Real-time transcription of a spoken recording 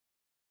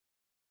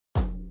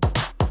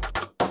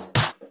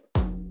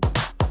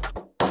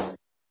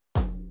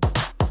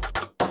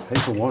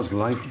Paper was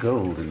like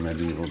gold in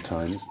medieval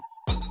times.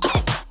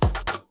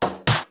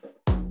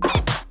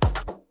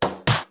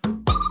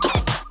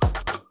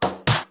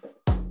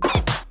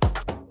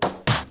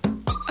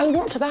 Oh,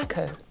 not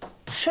tobacco.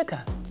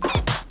 Sugar.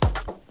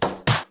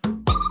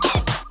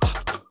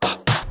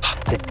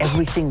 That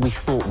everything we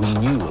thought we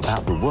knew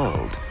about the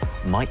world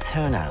might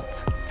turn out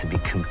to be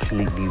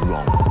completely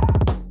wrong.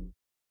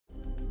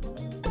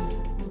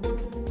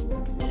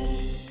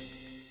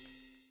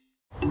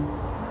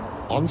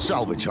 On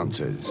Salvage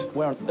Hunters,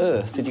 Where on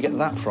earth did you get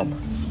that from?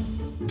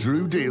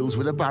 Drew deals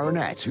with a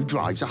baronet who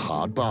drives a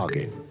hard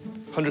bargain.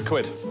 100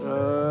 quid.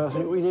 I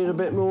think we need a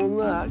bit more than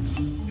that.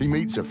 He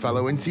meets a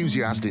fellow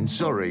enthusiast in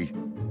Surrey.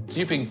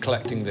 You've been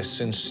collecting this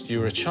since you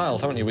were a child,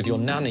 haven't you, with your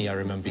nanny, I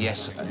remember?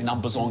 Yes,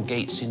 numbers on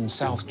gates in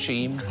South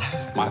Cheam.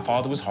 My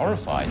father was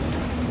horrified.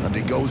 And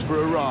he goes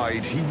for a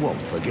ride he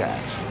won't forget.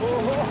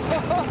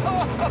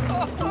 Oh,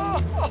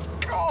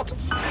 God!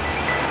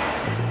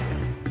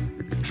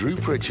 Drew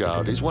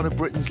Pritchard is one of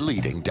Britain's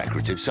leading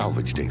decorative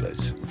salvage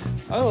dealers.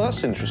 Oh,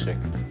 that's interesting.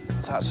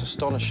 That's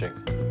astonishing.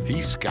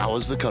 He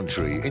scours the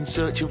country in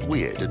search of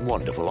weird and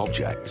wonderful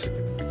objects.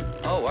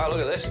 Oh, wow, look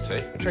at this,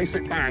 T. Chase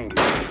it, bang.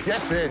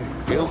 Get in.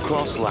 He'll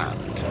cross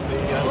land.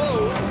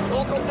 Whoa, it's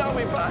all gone down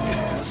my back.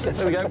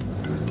 There we go.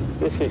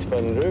 This is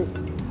fun, Drew.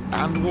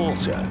 And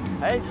water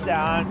Heads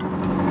down.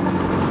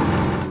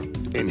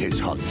 in his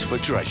hunt for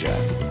treasure.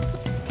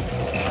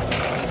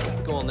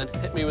 Go on, then.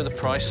 Hit me with a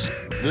price.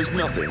 There's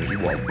nothing he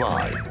won't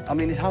buy. I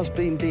mean, it has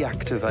been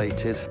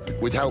deactivated.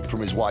 With help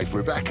from his wife,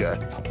 Rebecca,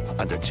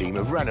 and a team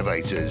of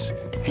renovators,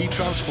 he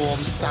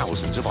transforms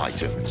thousands of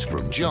items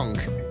from junk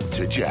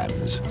to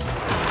gems.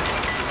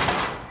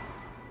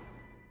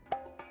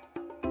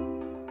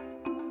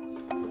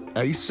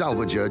 Ace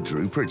salvager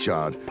Drew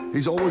Pritchard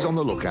is always on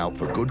the lookout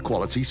for good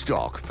quality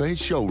stock for his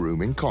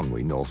showroom in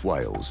Conwy, North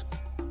Wales.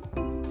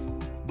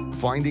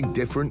 Finding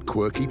different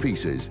quirky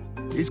pieces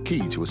is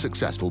key to a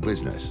successful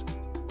business.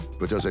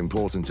 But as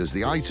important as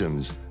the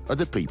items are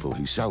the people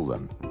who sell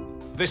them.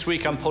 This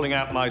week I'm pulling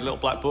out my little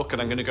black book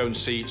and I'm going to go and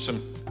see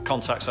some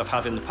contacts I've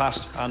had in the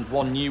past and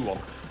one new one.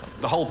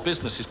 The whole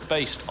business is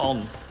based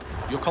on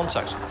your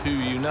contacts, who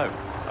you know.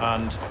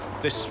 And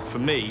this, for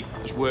me,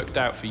 has worked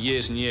out for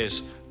years and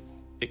years.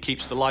 It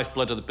keeps the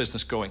lifeblood of the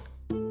business going.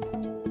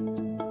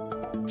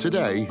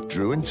 Today,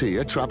 Drew and T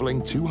are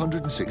travelling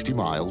 260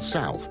 miles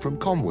south from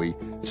Conwy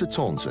to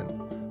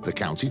Taunton, the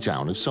county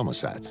town of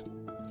Somerset.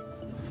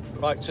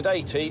 Right,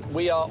 today, T,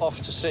 we are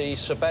off to see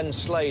Sir Ben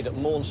Slade at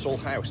Maunsell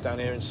House down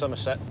here in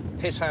Somerset.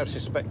 His house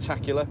is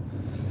spectacular.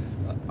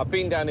 I've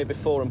been down here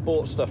before and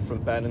bought stuff from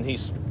Ben, and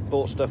he's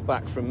bought stuff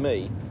back from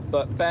me.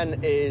 But Ben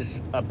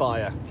is a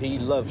buyer. He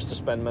loves to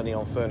spend money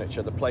on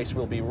furniture. The place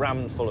will be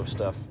rammed full of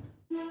stuff.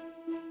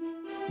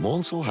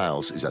 Maunsell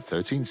House is a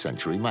 13th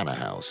century manor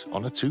house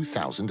on a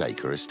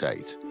 2,000-acre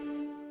estate.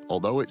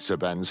 Although it's Sir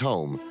Ben's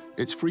home,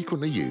 it's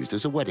frequently used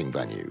as a wedding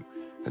venue,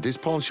 and his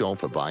penchant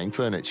for buying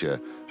furniture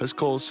has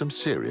caused some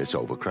serious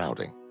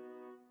overcrowding.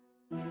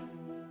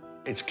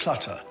 It's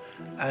clutter,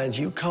 and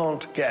you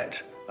can't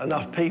get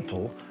enough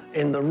people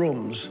in the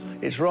rooms.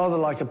 It's rather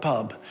like a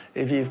pub.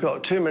 If you've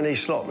got too many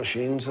slot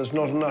machines, there's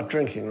not enough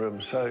drinking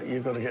rooms, so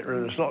you've got to get rid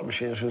of the slot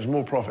machines because there's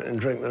more profit in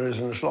drink than there is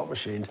in a slot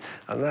machine,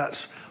 and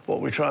that's what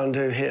we try and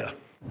do here.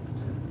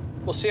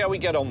 We'll see how we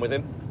get on with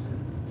him.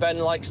 Ben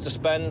likes to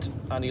spend,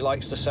 and he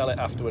likes to sell it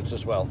afterwards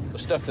as well. The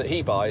stuff that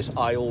he buys,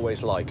 I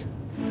always like.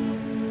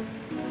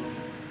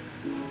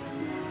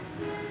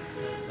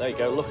 There you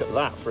go, look at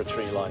that for a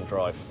tree-lined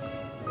drive.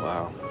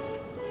 Wow.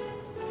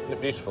 Isn't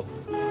it beautiful?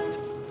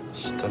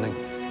 Stunning.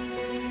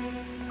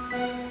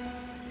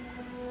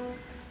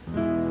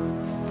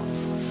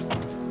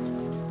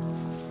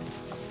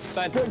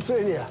 Ben, Good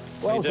seeing you. Welcome.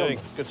 how you doing?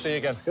 Good to see you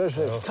again. Good to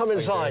see you. Come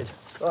inside.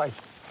 Right.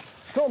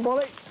 Come on,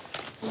 Bolly.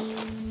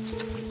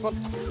 Come on.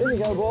 In you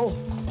go, Ball.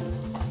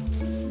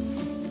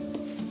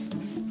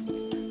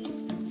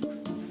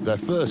 Their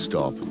first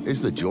stop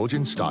is the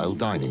Georgian-style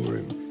dining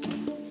room.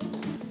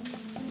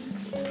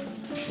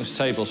 This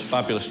table's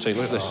fabulous, T.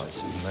 Look at this. Oh,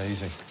 it's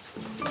amazing.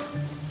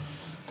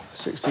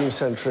 16th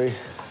century.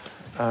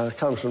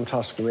 Comes from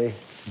Tuscany.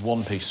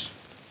 One piece.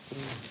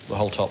 The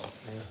whole top.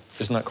 Yeah.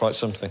 Isn't that quite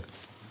something?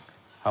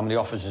 How many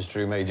offers has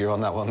Drew made you on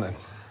that one, then?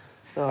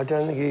 No, I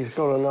don't think he's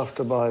got enough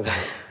to buy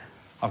that.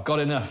 I've got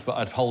enough, but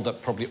I'd hold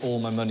up probably all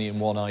my money in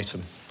one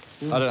item.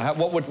 I don't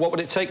know. What would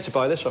it take to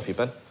buy this off you,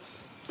 Ben?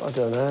 I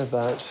don't know,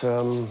 about,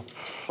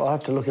 I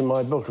have to look in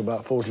my book,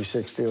 about 40,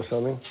 60 or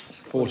something.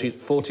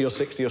 40 or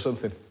 60 or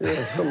something? Yeah,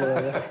 something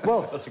like that.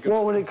 Well,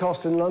 what would it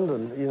cost in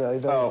London, you know?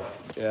 Oh,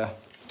 yeah.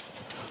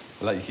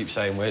 Like you keep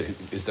saying,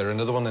 is there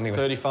another one anyway?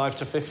 35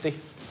 to 50.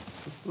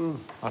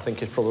 I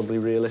think it's probably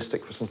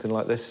realistic for something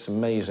like this. It's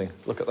amazing.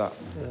 Look at that.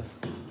 Yeah.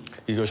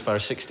 You go as far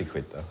as 60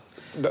 quid, though.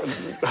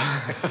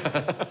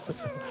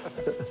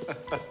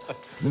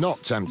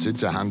 Not tempted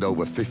to hand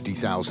over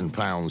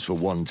 £50,000 for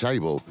one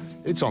table,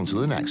 it's on to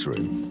the next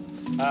room.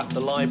 Ah, the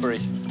library.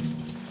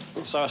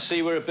 So I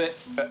see we're a bit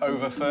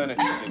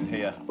over-furnitured in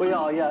here. We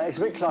are, yeah. It's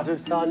a bit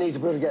cluttered. I need to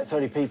be able to get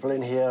 30 people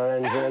in here,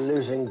 and we're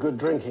losing good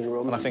drinking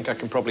room. And I think I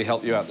can probably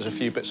help you out. There's a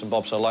few bits and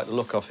bobs I like the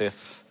look of here.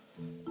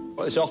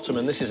 Well, this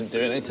ottoman, this isn't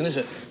doing anything, is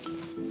it?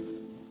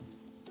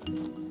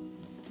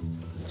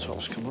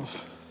 Top's come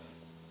off.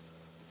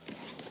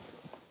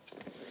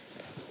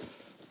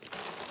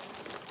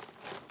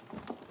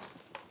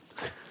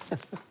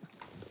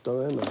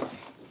 Don't know, mate.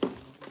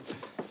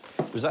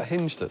 Was that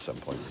hinged at some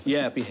point?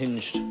 Yeah, it'd be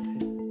hinged.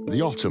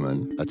 The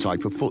ottoman, a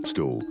type of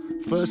footstool,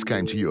 first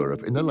came to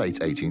Europe in the late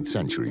 18th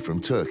century from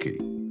Turkey,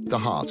 the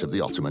heart of the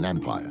Ottoman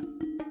Empire.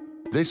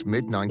 This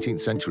mid-19th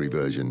century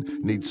version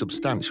needs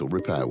substantial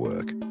repair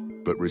work,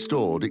 but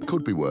restored it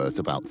could be worth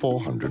about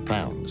 £400.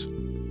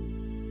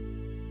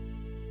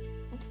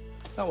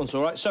 That one's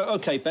all right. So,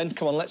 OK, Ben,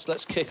 come on,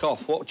 let's kick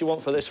off. What do you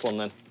want for this one,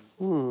 then?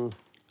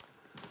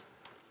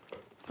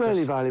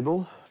 Fairly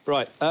valuable.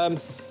 Right,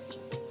 100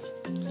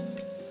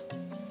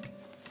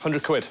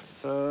 quid.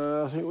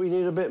 I think we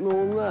need a bit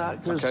more than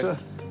that, because,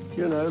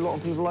 you know, a lot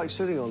of people like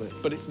sitting on it.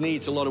 But it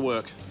needs a lot of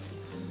work.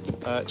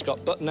 It's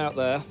got button out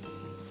there.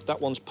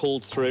 That one's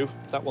pulled through.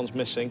 That one's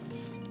missing.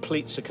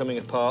 Pleats are coming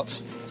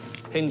apart.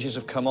 Hinges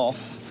have come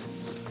off.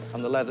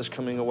 And the leather's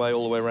coming away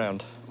all the way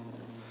around.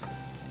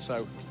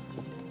 So,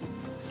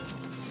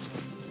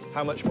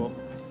 how much more?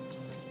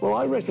 Well,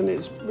 I reckon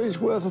it's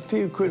worth a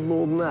few quid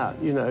more than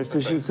that, you know,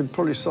 because you could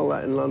probably sell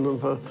that in London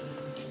for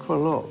quite a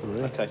lot,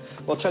 really. OK.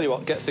 Well, I'll tell you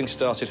what, get things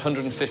started.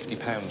 £150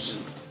 as it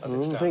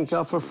stands. Think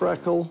up a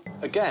freckle.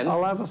 Again?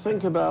 I'll have a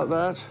think about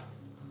that.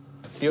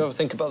 You have a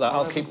think about that.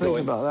 I'll keep going.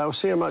 Think about that. I'll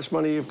see how much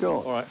money you've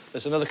got. All right.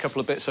 There's another couple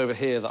of bits over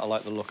here that I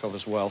like the look of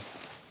as well.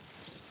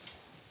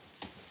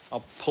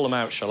 I'll pull them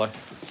out, shall I?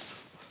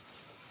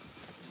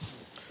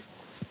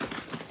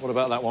 What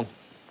about that one?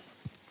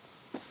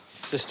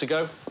 Is this to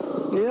go?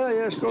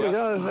 Yeah, it's got to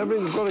go.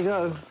 Everything's got to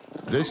go.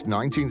 This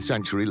 19th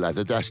century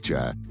leather desk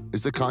chair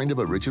is the kind of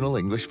original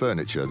English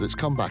furniture that's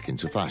come back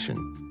into fashion.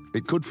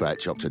 It could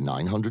fetch up to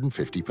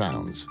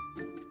 £950.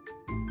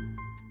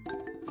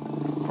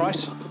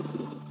 Price?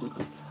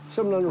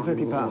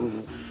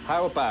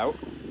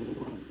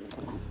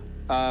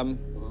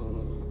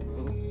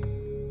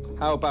 £750.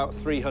 How about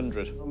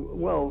 300?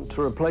 Well,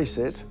 to replace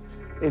it,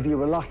 if you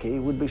were lucky,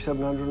 would be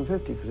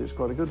 750, because it's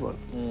quite a good one.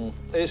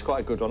 It is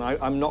quite a good one.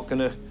 I'm not going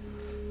to...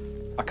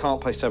 I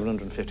can't pay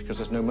 750 because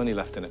there's no money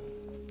left in it.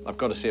 I've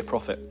got to see a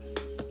profit.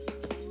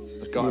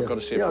 I've got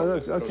to see a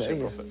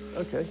profit.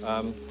 OK.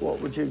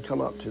 What would you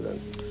come up to, then?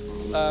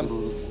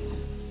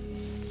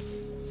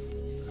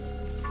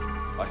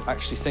 I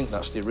actually think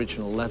that's the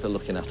original leather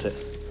looking at it.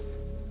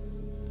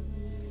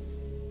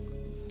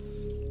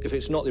 If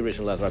it's not the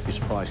original leather, I'd be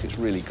surprised. It's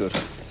really good.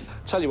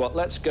 Tell you what,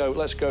 let's go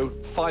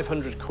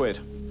 500 quid.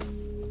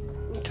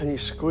 Can you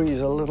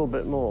squeeze a little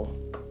bit more?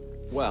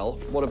 Well,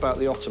 what about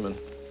the ottoman?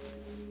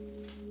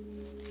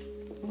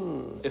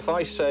 If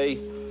I say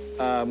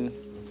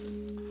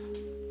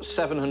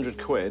 700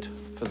 quid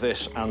for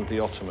this and the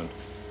ottoman.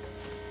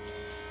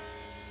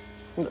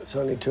 It's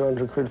only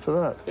 200 quid for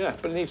that. Yeah,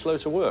 but it needs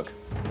loads of work.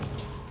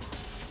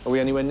 Are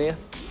we anywhere near?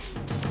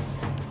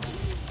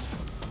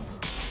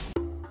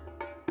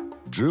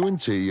 Drew and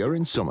T are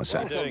in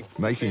Somerset,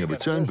 making a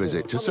return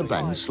visit to Sir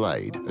Ben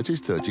Slade at his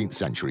 13th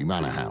century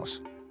manor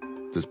house.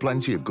 There's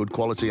plenty of good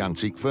quality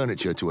antique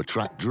furniture to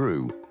attract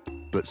Drew,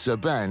 but Sir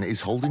Ben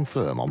is holding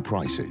firm on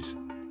prices.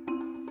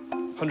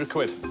 100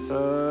 quid.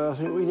 I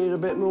think we need a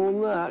bit more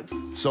than that.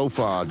 So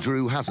far,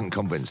 Drew hasn't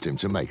convinced him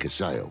to make a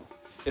sale.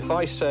 If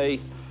I say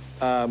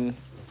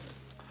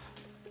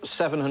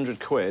 700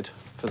 quid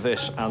for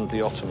this and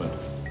the ottoman,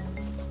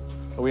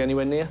 are we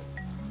anywhere near?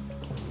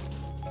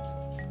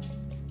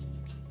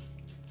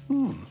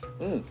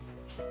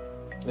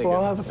 Well,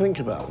 I'll have a think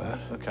about that.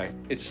 OK.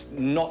 It's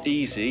not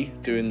easy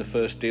doing the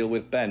first deal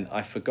with Ben.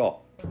 I forgot.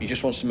 He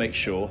just wants to make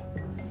sure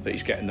that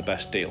he's getting the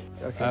best deal.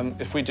 OK.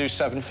 If we do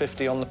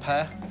 750 on the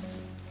pair?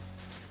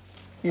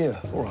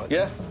 Yeah, all right.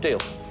 Yeah? Deal.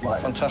 Right.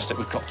 Fantastic.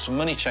 We've got some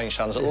money changed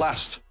hands at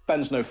last.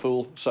 Ben's no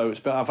fool, so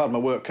I've had my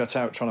work cut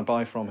out trying to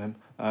buy from him.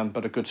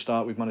 But a good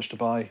start. We've managed to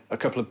buy a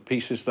couple of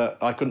pieces that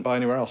I couldn't buy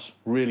anywhere else.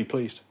 Really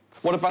pleased.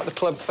 What about the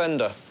club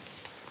fender?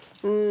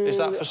 Is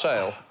that for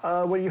sale?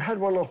 Well, you had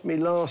one off me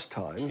last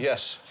time.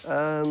 Yes.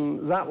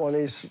 That one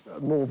is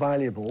more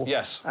valuable.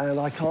 Yes. And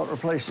I can't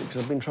replace it,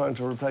 because I've been trying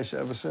to replace it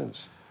ever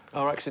since.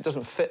 Oh, right, 'cause it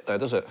doesn't fit there,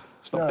 does it?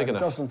 It's not big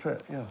enough. No, it doesn't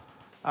fit, yeah.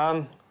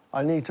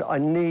 I need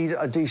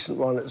a decent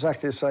one,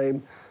 exactly the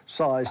same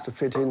size to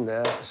fit in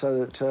there,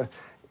 so that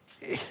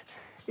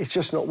it's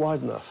just not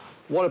wide enough.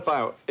 What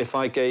about if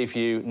I gave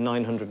you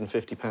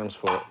 £950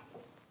 for it?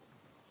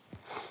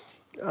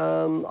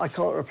 I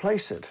can't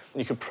replace it.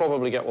 You could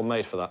probably get one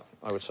made for that,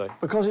 I would say.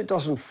 Because it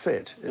doesn't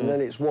fit, and then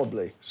it's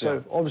wobbly.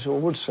 So, obviously, I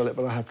would sell it,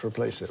 but I have to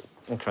replace it.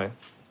 OK.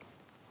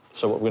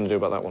 So what are we going to do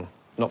about that one?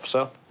 Not for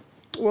sale?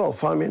 Well,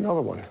 find me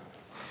another one.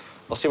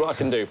 I'll see what I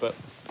can do, but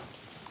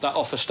that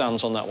offer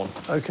stands on that one.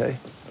 OK.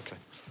 OK.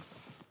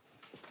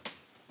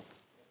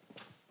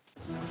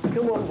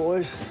 Come on,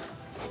 boys.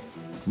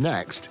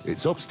 Next,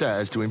 it's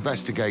upstairs to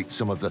investigate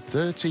some of the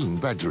 13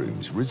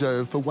 bedrooms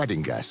reserved for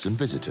wedding guests and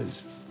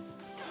visitors.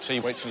 See,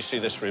 wait till you see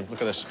this room.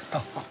 Look at this.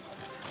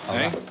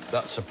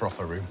 That's a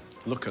proper room.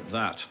 Look at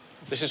that.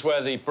 This is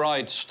where the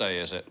brides stay,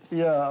 is it?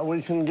 Yeah,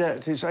 we can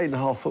get... It's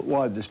 8.5 foot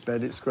wide, this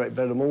bed. It's a great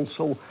bed of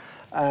Morsel,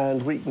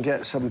 and we can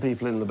get 7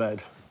 people in the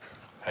bed.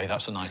 Hey,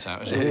 that's a night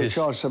out, isn't We it?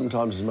 charge 7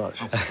 times as much.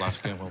 Oh, glad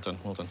to go. Well done,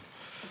 well done.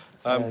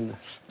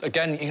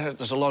 Again, you know,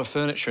 there's a lot of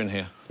furniture in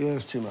here. Yeah,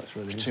 it's too much,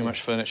 really. Too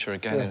much furniture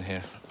again in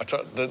here. I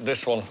tried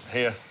this one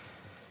here.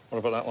 What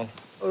about that one?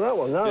 Oh, that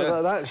one? No,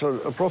 Yeah. that's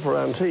a proper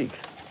antique.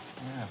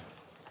 Yeah.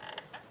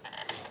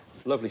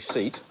 Lovely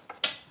seat.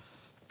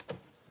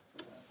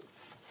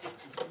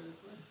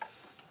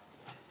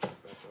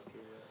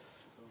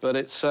 But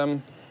it's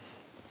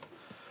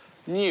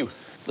new.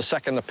 The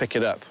second I pick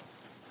it up,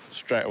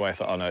 straight away I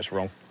thought, oh no, it's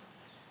wrong.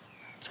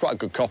 It's quite a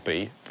good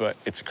copy, but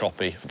it's a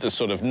copy. The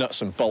sort of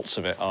nuts and bolts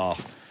of it are...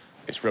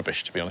 It's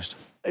rubbish, to be honest.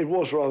 It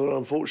was rather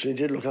unfortunate. He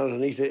did look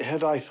underneath it.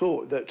 Had I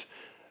thought that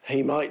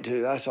he might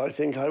do that, I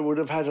think I would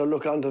have had a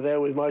look under there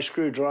with my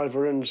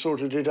screwdriver and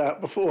sorted it out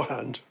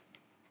beforehand.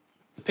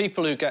 The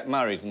people who get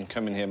married and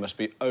come in here must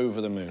be over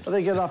the moon.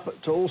 They get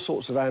up to all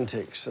sorts of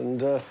antics,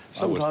 and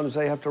sometimes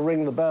they have to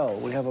ring the bell.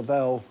 We have a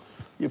bell.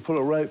 You pull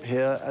a rope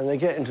here, and they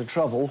get into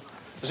trouble.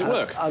 Does it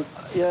work?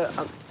 Yeah,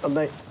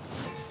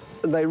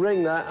 and they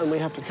ring that, and we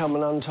have to come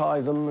and untie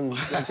them and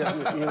get,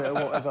 you know,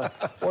 whatever.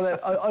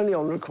 Only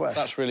on request.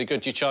 That's really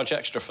good. Do you charge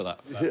extra for that?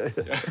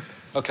 Yeah.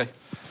 OK,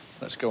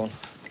 let's go on.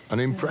 An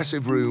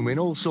impressive room in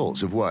all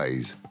sorts of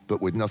ways,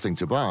 but with nothing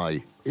to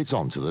buy, it's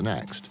on to the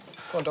next.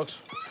 Go on, dogs.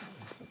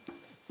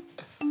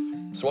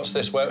 So what's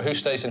this? Who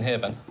stays in here,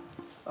 Ben?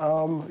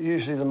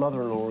 Usually the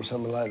mother-in-law or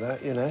something like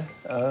that, you know.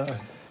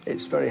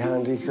 It's very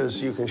handy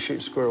because you can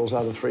shoot squirrels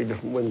out of 3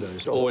 different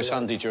windows. Always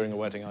handy during a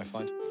wedding, I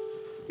find. That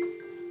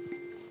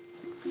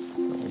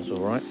one's all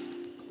right.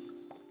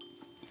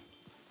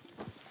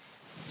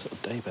 Sort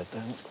of daybed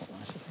there, that's quite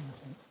nice, I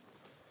think.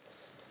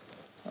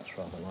 That's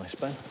rather nice,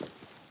 Ben.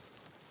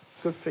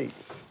 Good feet.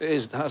 It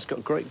is. It has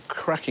got great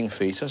cracking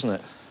feet, hasn't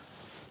it?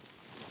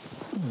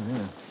 Oh,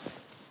 yeah.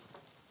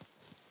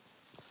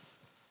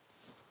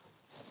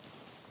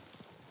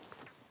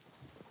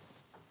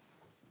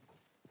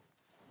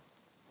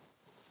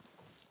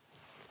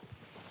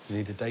 You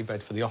need a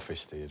daybed for the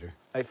office, do you, Drew?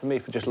 Hey, for me,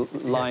 for just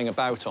lying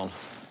about on.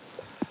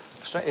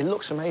 It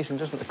looks amazing,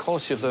 doesn't it? The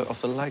quality of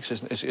the legs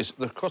is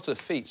the quality of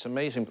the feet's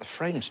amazing, but the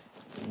frame's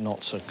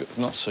not so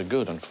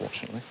good,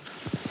 unfortunately.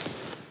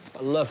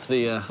 I love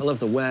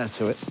the wear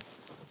to it.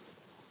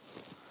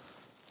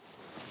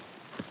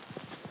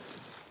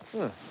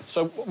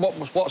 So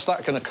what's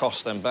that going to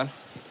cost then, Ben?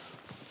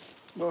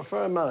 Well, a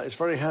fair amount. It's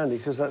very handy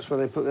because that's where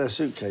they put their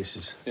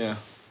suitcases. Yeah.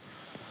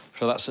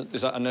 So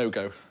is that a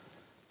no-go?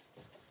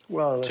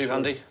 Well, too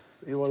handy?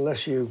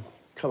 Unless you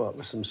come up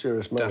with some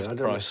serious money. Daft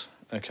price.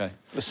 OK.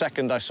 The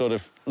second I sort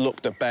of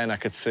looked at Ben, I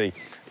could see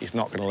he's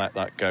not going to let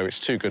that go. It's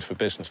too good for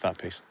business, that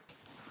piece.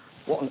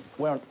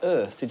 Where on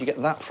earth did you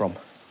get that from?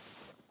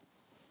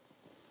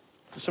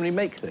 Did somebody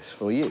make this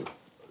for you?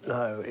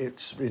 No,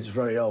 it's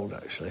very old,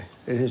 actually.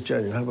 It is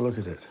genuine. Have a look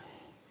at it.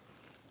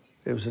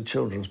 It was a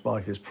children's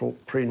bike. It's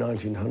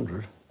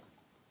pre-1900.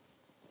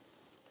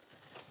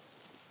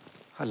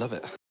 I love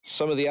it.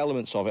 Some of the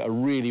elements of it are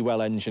really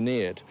well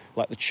engineered,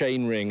 like the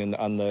chain ring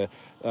and the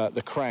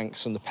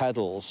cranks and the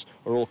pedals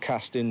are all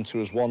cast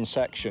into as one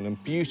section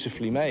and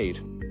beautifully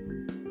made.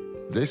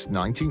 This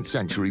 19th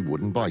century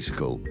wooden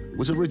bicycle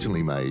was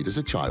originally made as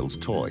a child's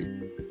toy.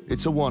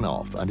 It's a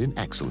one-off and in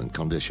excellent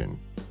condition.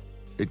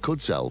 It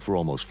could sell for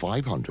almost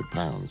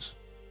 £500.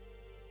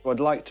 I'd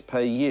like to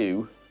pay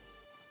you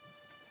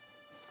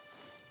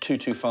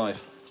 £225.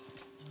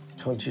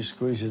 Can't you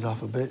squeeze it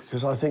up a bit?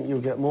 Because I think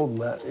you'll get more than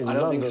that in London. I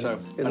don't think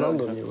so. In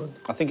London, you would.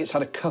 I think it's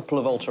had a couple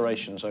of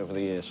alterations over the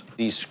years.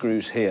 These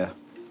screws here,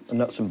 the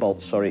nuts and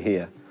bolts, sorry,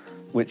 here,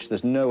 which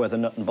there's no other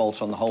nut and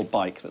bolt on the whole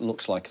bike that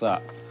looks like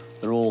that.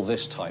 They're all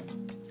this type.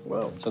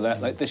 Well. So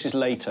this is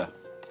later.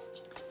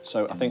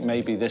 So I think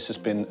maybe this has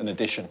been an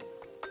addition,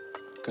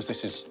 because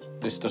this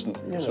doesn't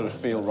sort of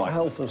feel right.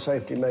 Health and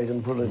safety made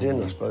them put it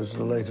in, I suppose,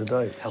 at a later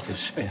date. Health and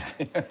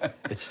safety.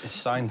 It's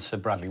signed to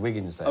Bradley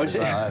Wiggins there. Oh, is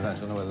it? I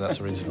don't know whether that's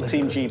original.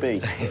 Team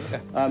GB.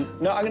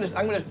 No, I'm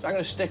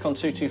gonna stick on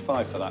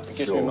 225 for that. It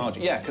gives me a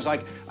margin. Yeah, because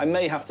I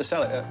may have to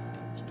sell it at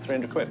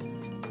 300 quid.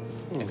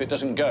 If it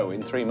doesn't go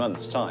in 3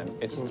 months' time,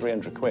 it's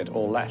 300 quid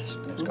or less,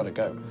 and it's got to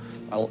go.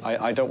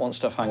 I don't want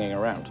stuff hanging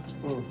around.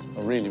 I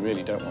really,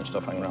 really don't want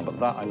stuff hanging around, but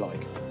that I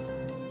like.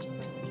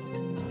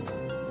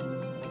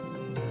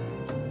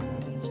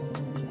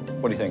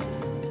 What do you think?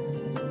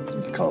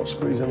 You can't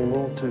squeeze any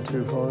more.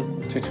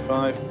 225.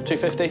 225,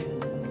 250?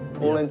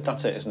 All in?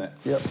 That's it, isn't it?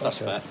 Yep. That's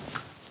fair.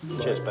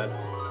 Cheers, Ben.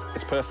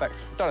 It's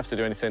perfect. Don't have to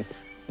do anything.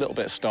 A little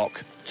bit of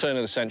stock. Turn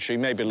of the century,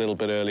 maybe a little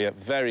bit earlier.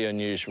 Very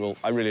unusual.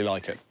 I really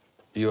like it.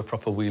 Are you a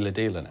proper wheeler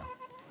dealer now?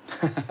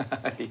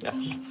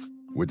 Yes.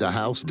 With the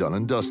house done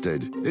and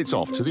dusted, it's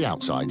off to the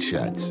outside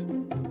sheds.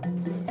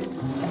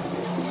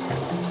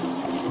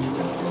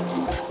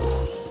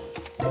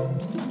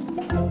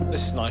 This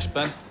This is nice,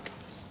 Ben.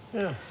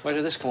 Yeah. Where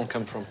did this one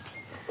come from?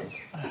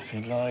 I've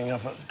been lying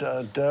up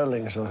at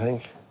Durling's, I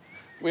think.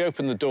 We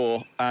opened the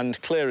door,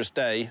 and clear as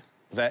day,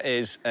 there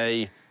is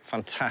a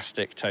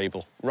fantastic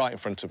table right in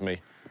front of me.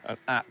 An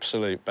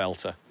absolute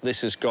belter.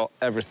 This has got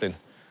everything.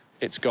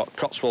 It's got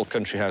Cotswold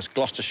Country House,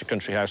 Gloucestershire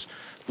Country House,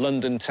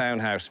 London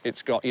Townhouse.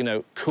 It's got, you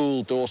know,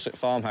 cool Dorset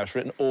Farmhouse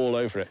written all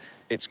over it.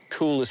 It's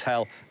cool as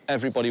hell.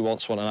 Everybody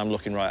wants one, and I'm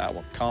looking right at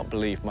one. Can't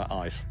believe my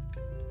eyes.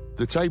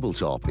 The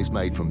tabletop is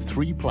made from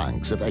 3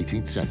 planks of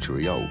 18th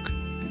century oak.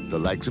 The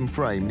legs and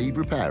frame need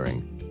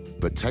repairing,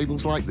 but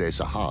tables like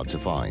this are hard to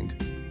find.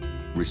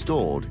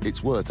 Restored,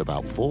 it's worth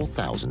about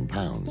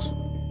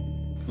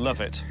 £4,000. Love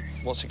it.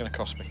 What's it going to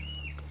cost me?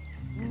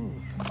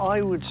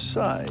 I would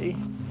say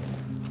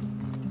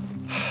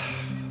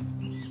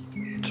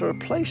to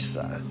replace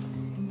that,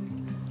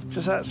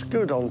 because that's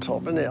good on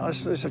top, isn't it?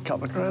 It's a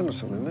couple of grand or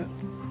something, isn't it?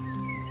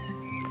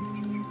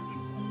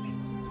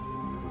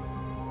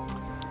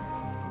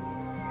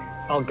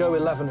 I'll go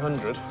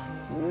 1,100.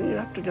 You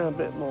have to go a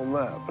bit more than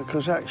that,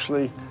 because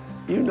actually,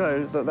 you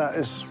know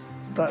that's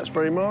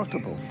very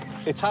marketable.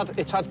 It's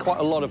had quite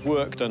a lot of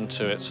work done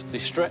to it. The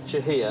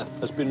stretcher here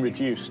has been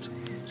reduced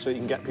so you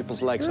can get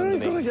people's legs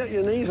underneath. You've got to get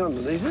your knees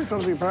underneath. You've got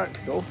to be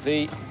practical.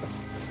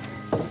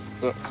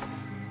 Look.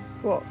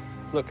 What?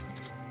 Look.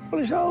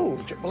 Well, it's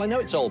old. Well, I know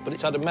it's old, but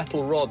it's had a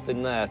metal rod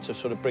in there to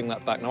sort of bring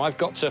that back. Now, I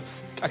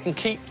can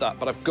keep that,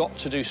 but I've got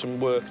to do some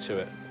work to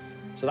it.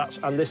 So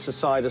and this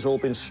side has all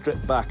been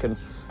stripped back and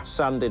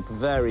sanded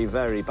very,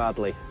 very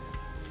badly.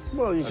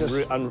 Well, you just...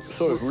 and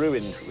sort of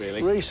ruined,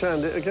 really.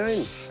 Re-sand it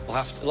again.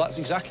 That's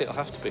exactly, it'll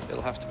have to be.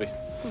 It'll have to be.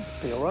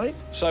 Be all right.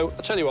 So,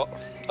 I'll tell you what,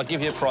 I'll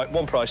give you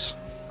one price.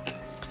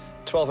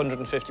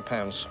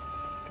 £1,250.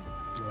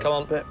 Come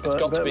on, it's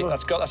got to be.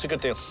 That's a good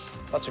deal.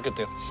 That's a good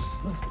deal.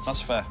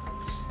 That's fair.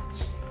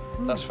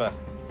 That's fair.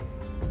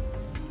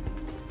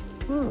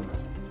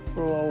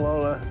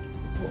 Well,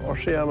 I'll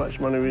see how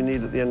much money we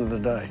need at the end of the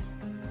day.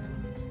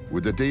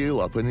 With the deal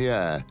up in the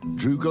air,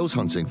 Drew goes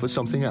hunting for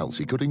something else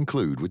he could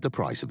include with the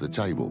price of the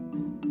table.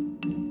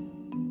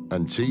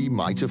 And T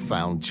might have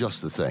found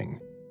just the thing.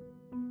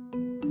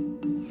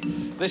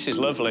 This is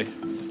lovely.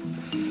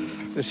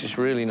 This is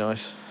really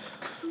nice.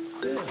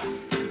 Yeah,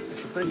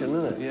 it's a big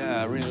one, isn't it?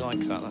 Yeah, I really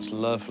like that. That's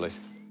lovely.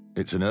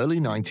 It's an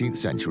early 19th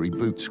century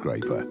boot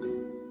scraper.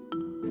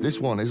 This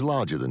one is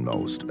larger than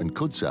most and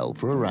could sell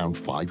for around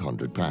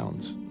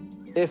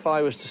 £500. If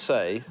I was to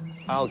say,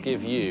 I'll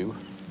give you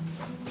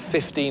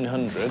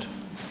 1,500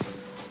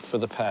 for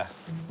the pair.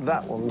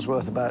 That one's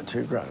worth about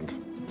 £2,000.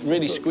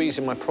 Really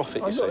squeezing my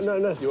profit, you see.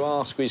 No. You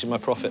are squeezing my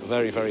profit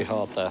very, very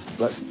hard there.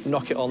 Let's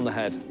knock it on the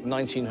head.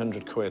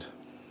 1,900 quid.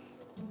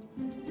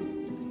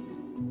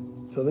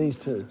 For these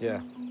two?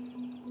 Yeah.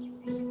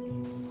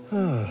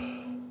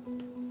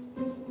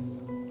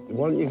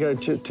 Why don't you go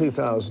to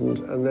 2,000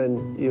 and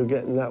then you're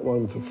getting that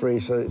one for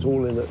free, so it's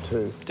all in at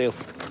 2. Deal.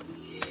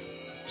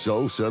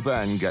 So Sir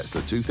Ben gets the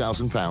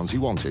 £2,000 he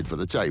wanted for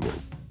the table,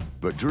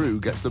 but Drew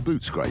gets the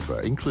boot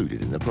scraper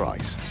included in the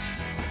price.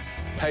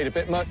 Paid a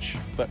bit much,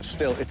 but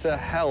still, it's a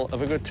hell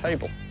of a good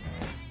table.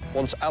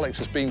 Once Alex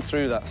has been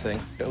through that thing,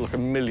 it'll look $1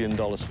 million.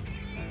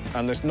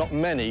 And there's not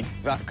many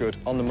that good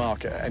on the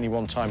market at any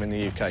one time in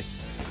the UK.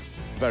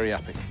 Very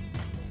happy.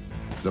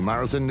 The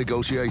marathon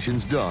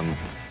negotiations done,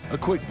 a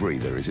quick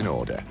breather is in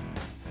order.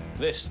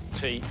 This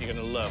tea you're going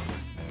to love.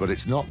 But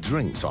it's not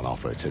drinks on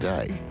offer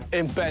today.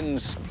 In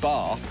Ben's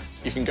bar,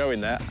 you can go in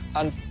there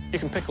and you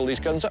can pick all these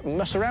guns up and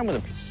mess around with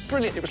them.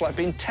 Brilliant, it was like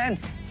being 10.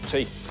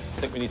 Tea, I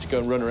think we need to go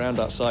and run around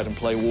outside and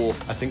play war.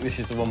 I think this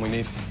is the one we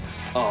need.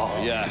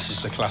 Oh, yes. This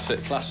is the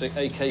classic. Classic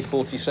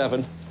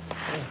AK-47.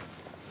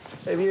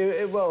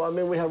 Well, I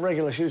mean, we have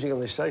regular shooting on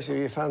this stage, so if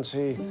you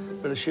fancy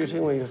a bit of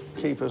shooting, we have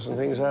keepers and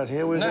things out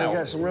here. We're going to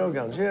get some real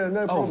guns. Yeah,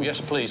 no problem. Oh,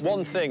 yes, please.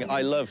 One thing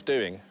I love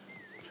doing,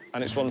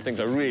 and it's one of the things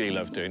I really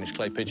love doing, is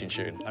clay pigeon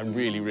shooting. I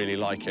really, really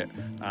like it.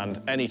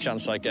 And any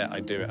chance I get,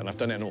 I do it, and I've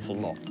done it an awful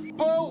lot.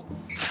 Bull!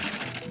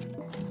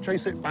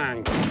 Chase it,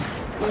 bang.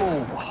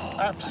 Oh,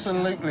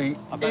 absolutely.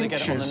 I better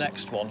inches. get it on the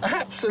next one.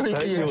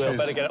 Absolutely inches. I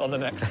better get it on the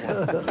next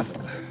one.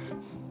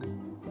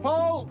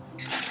 Pull!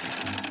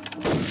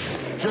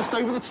 Just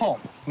over the top.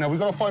 Now, we've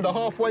got to find a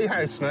halfway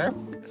house now.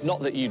 Not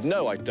that you'd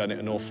know I'd done it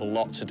an awful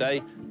lot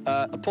today.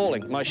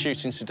 Appalling. My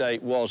shooting today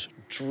was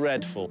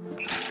dreadful.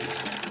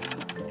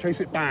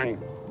 Chase it,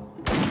 bang.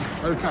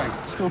 OK,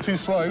 still too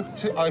slow.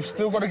 I've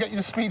still got to get you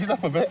to speed it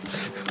up a bit.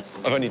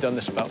 I've only done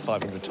this about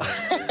 500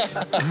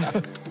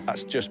 times.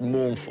 That's just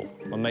mournful.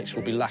 My mates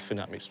will be laughing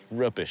at me. It's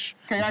rubbish.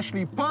 OK,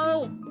 Ashley,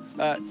 pull!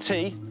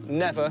 T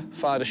never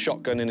fired a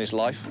shotgun in his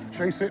life.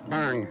 Chase it,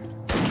 bang.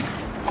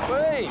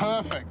 Hey!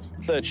 Perfect.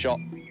 Third shot,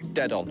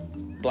 dead on.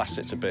 Blast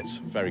it to bits.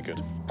 Very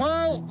good.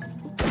 Pull!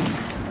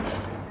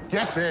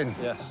 Get in.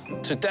 Yes.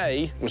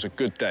 Today was a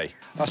good day.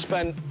 I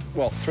spent,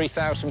 what,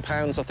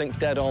 £3,000, I think,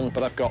 dead on,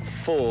 but I've got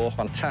 4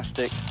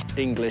 fantastic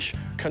English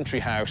country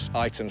house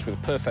items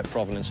with perfect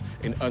provenance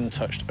in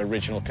untouched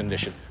original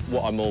condition.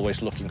 What I'm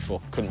always looking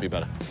for. Couldn't be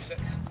better.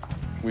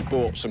 We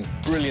bought some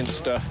brilliant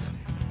stuff.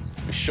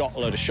 We shot a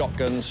load of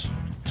shotguns,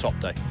 top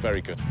day.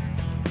 Very good.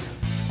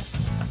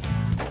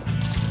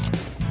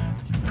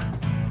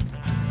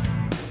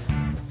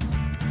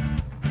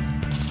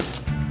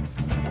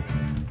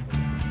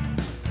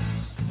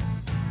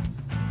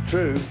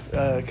 Drew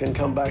can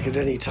come back at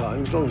any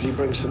time, as long as he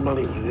brings some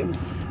money with him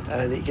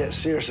and he gets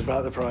serious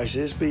about the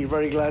prices. Be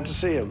very glad to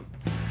see him.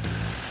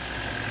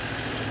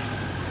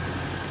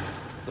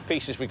 The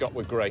pieces we got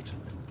were great,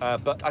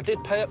 but I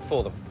did pay up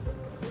for them.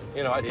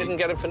 You know, I didn't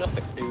get them for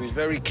nothing. He was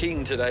very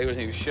keen today, wasn't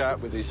he? He was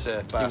sharp with his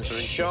bartering. He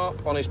was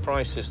sharp on his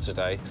prices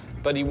today,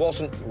 but he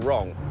wasn't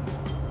wrong.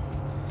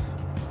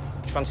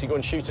 Do you fancy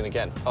going shooting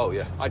again? Oh,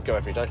 yeah. I'd go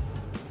every day.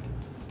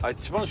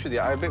 To be honest with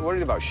you, I'm a bit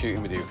worried about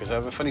shooting with you, because I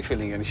have a funny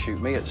feeling you're going to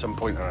shoot me at some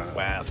point or another.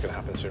 Well, that's going to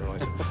happen sooner or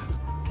later.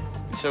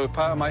 So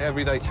part of my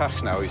everyday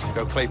task now is to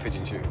go clay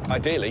pigeon shooting?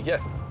 Ideally, yeah.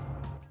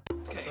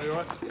 Okay. You all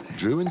right?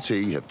 Drew and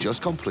T have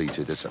just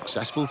completed a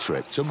successful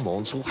trip to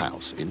Maunsell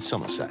House in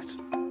Somerset.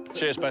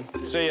 Cheers, Ben.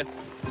 See you.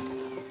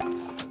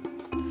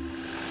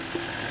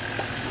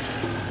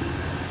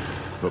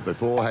 But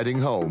before heading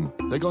home,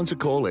 they're going to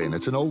call in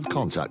at an old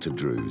contact of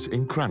Drew's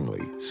in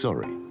Cranley,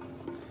 Surrey.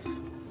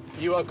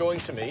 You are going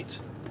to meet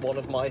one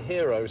of my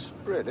heroes.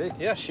 Really?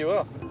 Yes, you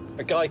are.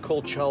 A guy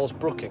called Charles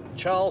Brooking.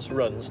 Charles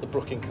runs the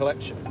Brooking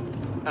Collection,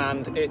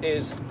 and it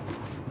is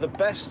the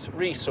best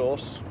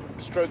resource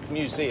stroke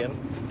museum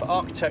for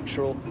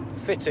architectural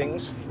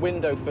fittings,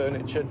 window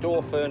furniture,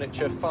 door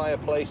furniture,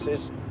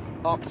 fireplaces,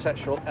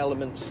 architectural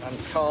elements and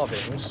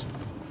carvings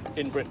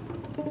in Britain.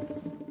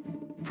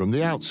 From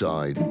the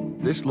outside,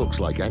 this looks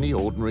like any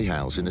ordinary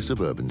house in a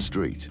suburban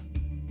street.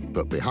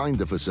 But behind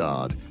the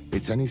facade,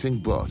 it's anything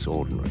but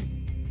ordinary.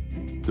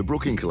 The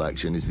Brooking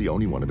Collection is the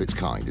only one of its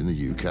kind in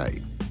the UK,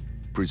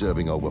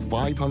 preserving over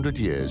 500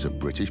 years of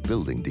British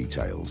building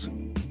details.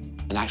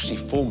 And actually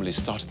formally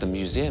started the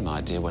museum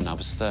idea when I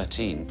was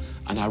 13,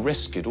 and I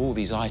rescued all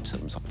these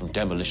items from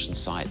demolition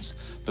sites,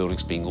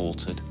 buildings being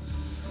altered.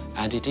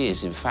 And it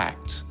is, in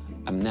fact,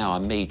 now a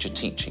major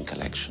teaching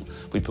collection.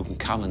 People can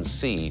come and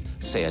see,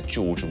 say, a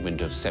Georgian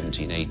window of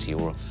 1780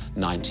 or a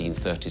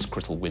 1930s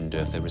Crittall window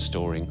if they're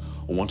restoring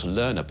or want to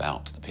learn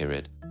about the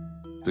period.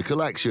 The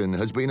collection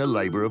has been a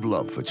labour of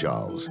love for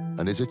Charles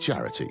and is a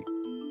charity.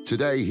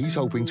 Today, he's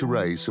hoping to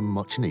raise some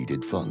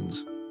much-needed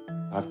funds.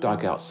 I've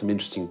dug out some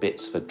interesting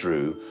bits for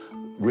Drew,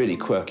 really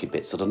quirky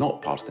bits that are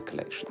not part of the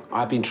collection.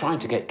 I've been trying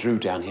to get Drew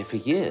down here for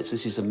years.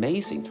 This is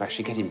amazing to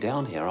actually get him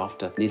down here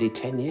after nearly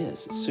 10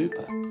 years. It's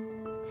super.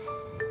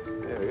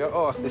 There we go.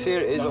 Oh, this here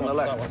it is on the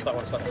left. That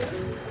one's.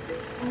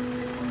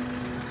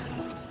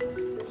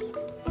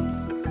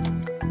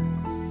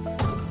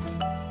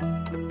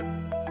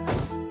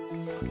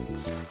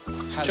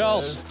 Hello.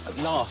 Charles. At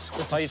last.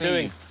 Good to How are you see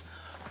doing? you.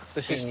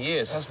 This is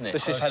years, hasn't it?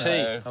 This is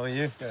Hello. T. How are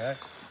you? Yeah.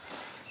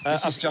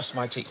 This is just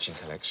my teaching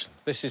collection.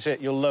 This is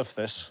it. You'll love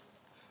this.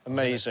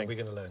 Amazing. We're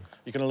going to learn.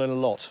 You're going to learn a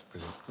lot.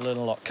 Brilliant. Learn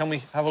a lot. Can we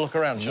have a look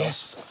around, Charles?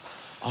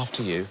 Yes.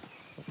 After you.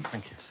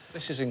 Thank you.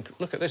 This is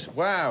look at this.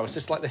 Wow, is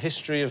this like the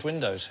history of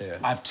windows here?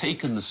 I've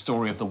taken the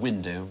story of the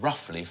window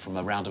roughly from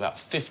around about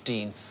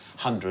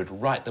 1500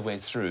 right the way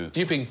through.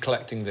 You've been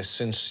collecting this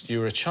since you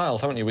were a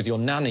child, haven't you? With your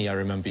nanny, I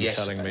remember you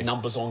telling me.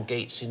 Numbers on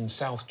gates in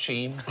South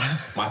Cheam.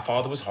 My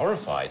father was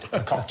horrified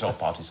at cocktail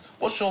parties.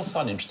 What's your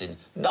son interested in?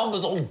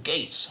 Numbers on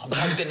gates. I'm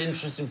trying to get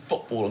interested in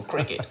football and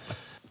cricket.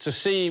 To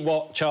see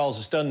what Charles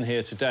has done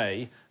here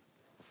today,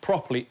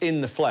 properly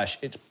in the flesh,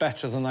 it's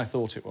better than I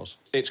thought it was.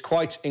 It's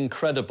quite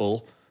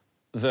incredible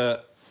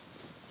the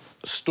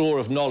store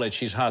of knowledge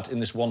he's had in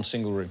this one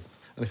single room.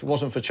 And if it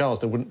wasn't for Charles,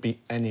 there wouldn't be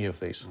any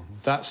of these.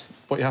 That's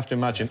what you have to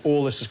imagine.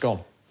 All this is gone.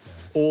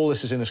 All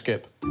this is in a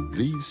skip.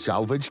 These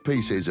salvaged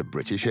pieces of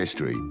British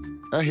history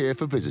are here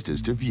for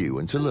visitors to view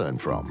and to learn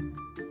from.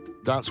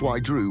 That's why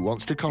Drew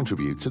wants to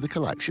contribute to the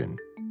collection.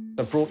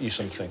 I brought you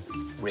something.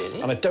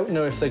 Really? And I don't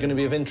know if they're going to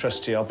be of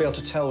interest to you. I'll be able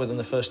to tell within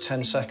the first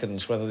 10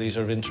 seconds whether these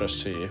are of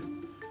interest to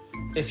you.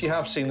 If you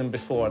have seen them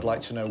before, I'd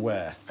like to know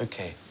where.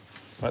 OK.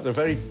 Right, they're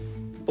very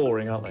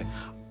boring, aren't they?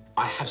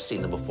 I have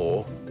seen them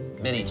before,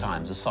 many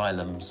times.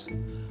 Asylums.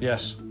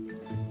 Yes.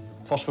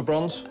 Phosphor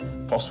bronze?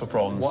 Phosphor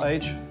bronze. What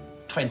age?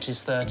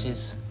 20s,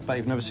 30s. Bet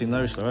you've never seen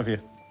those, though, have you?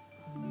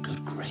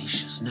 Good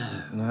gracious, no.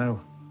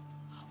 No.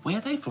 Where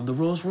are they from? The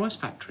Rolls-Royce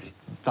factory?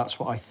 That's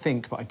what I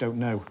think, but I don't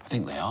know. I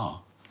think they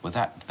are. Well,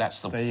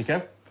 that's the... There you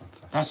go.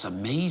 That's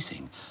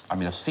amazing. I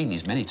mean, I've seen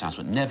these many times,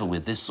 but never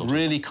with this sort of...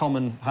 Really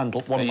common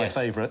handle, one of my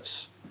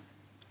favourites.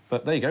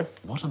 But there you go.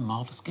 What a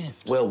marvellous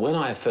gift. Well, when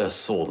I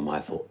first saw them, I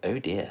thought, oh,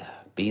 dear,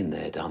 been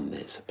there, done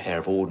this. A pair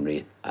of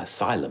ordinary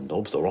asylum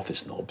knobs or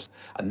office knobs.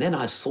 And then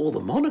I saw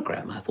the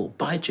monogram. I thought,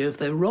 by Jove,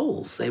 they're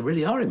Rolls. They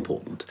really are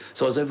important.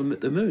 So I was over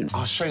the moon.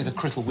 I'll show you the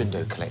Crittall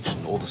window collection,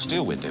 or the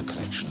steel window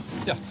collection.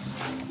 Yeah.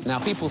 Now,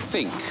 people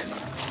think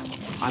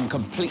I'm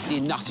completely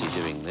nutty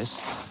doing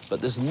this, but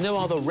there's no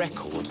other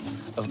record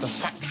of the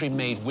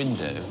factory-made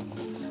window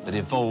that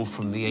evolved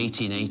from the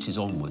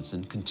 1880s onwards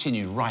and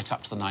continued right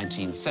up to the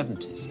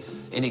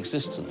 1970s in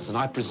existence. And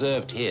I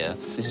preserved here,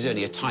 this is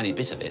only a tiny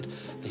bit of it,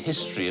 the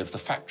history of the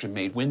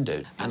factory-made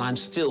window, and I'm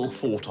still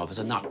thought of as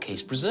a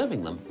nutcase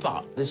preserving them.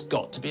 But there's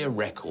got to be a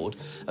record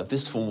of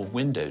this form of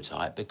window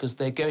type because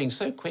they're going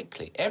so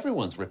quickly.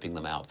 Everyone's ripping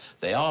them out.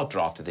 They are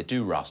drafted, they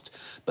do rust,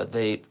 but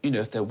they, you know,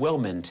 if they're well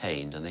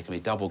maintained and they can be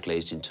double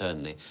glazed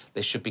internally,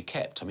 they should be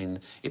kept. I mean,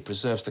 it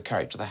preserves the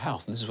character of the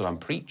house, and this is what I'm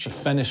preaching. The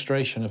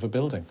fenestration of a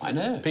building. I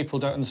know. People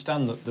don't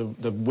understand that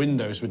the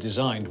windows were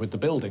designed with the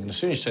building, and as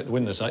soon as you take the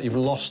windows out, you've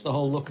lost the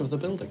whole look of the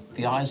building.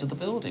 The eyes of the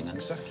building.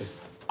 Exactly.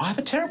 I have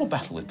a terrible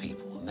battle with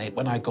people, and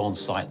when I go on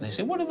site, and they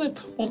say, what do they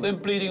want them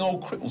bleeding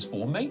old cripples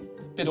for, mate?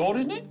 Bit odd,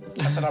 isn't it?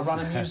 I said, I run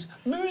a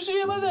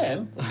museum of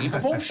them. Heap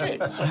of bullshit.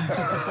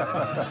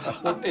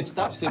 Well,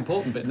 that's the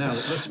important bit now, that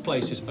this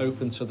place is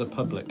open to the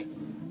public,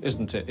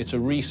 isn't it? It's a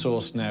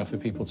resource now for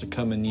people to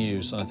come and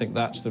use, and I think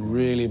that's the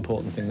really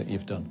important thing that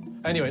you've done.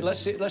 Anyway,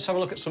 let's have a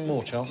look at some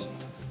more, Charles.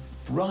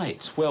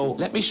 Right, well,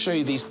 let me show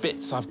you these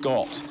bits I've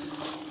got,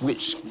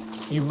 which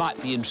you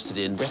might be interested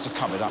in. Better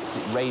cover it up because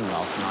it rained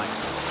last night.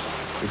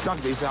 We dug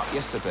these out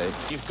yesterday.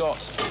 You've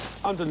got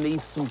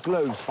underneath some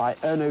globes by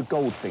Erno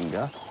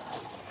Goldfinger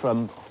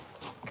from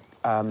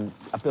a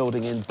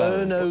building in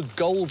Bern. Erno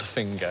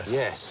Goldfinger?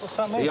 Yes. What's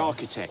that made? The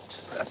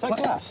architect. Is that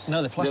glass?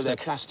 No, they're plastic. No,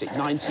 they're plastic.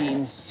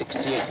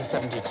 1968 to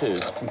 72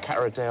 from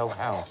Carradale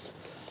House.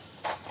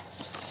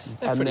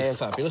 They're pretty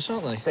fabulous,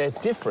 aren't they? They're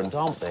different,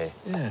 aren't they?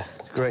 Yeah.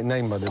 It's a great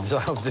name by the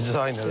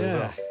designer as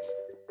well.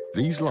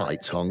 These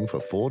lights hung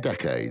for 4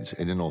 decades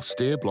in an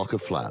austere block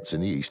of flats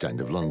in the East End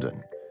of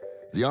London.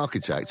 The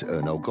architect,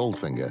 Erno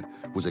Goldfinger,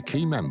 was a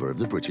key member of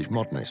the British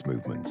modernist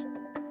movement.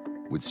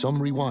 With some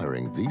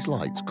rewiring, these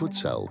lights could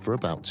sell for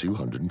about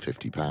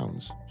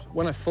 £250.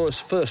 When I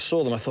first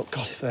saw them, I thought,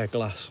 God, if they're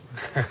glass.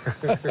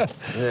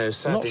 No,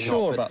 sadly I'm not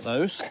sure but about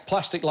those.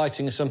 Plastic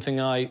lighting is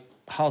something I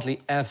hardly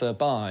ever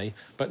buy,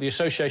 but the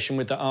association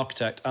with that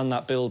architect and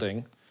that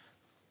building,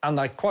 and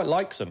I quite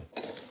like them.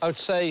 I would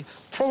say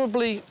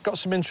probably got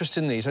some interest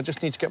in these. I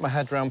just need to get my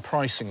head around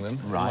pricing them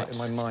in my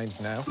mind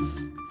now.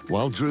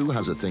 While Drew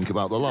has a think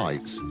about the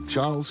lights,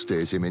 Charles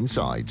steers him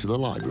inside to the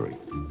library.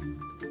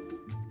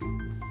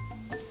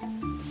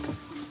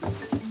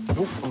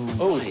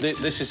 Oh,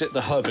 this is it,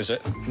 the hub, is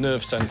it?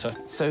 Nerve centre.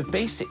 So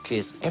basically,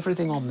 it's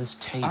everything on this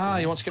table. Ah,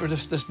 you want to get rid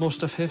of... There's more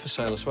stuff here for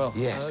sale as well?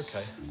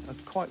 Yes. OK.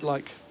 I'd quite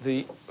like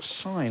the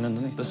sign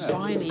underneath The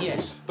sign,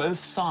 yes. Both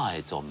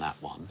sides on that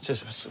one. It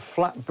says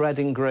flatbread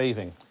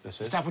engraving. Is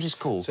that what it's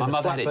called? So My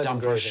mother had it flatbread done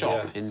for a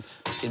engraving,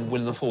 shop in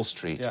Willenhall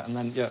Street. Yeah, and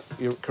then, yeah,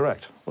 you're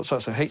correct. What's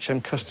that? So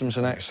HM Customs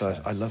and Excise.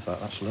 I love that.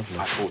 That's lovely.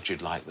 I thought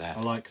you'd like that.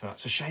 I like that.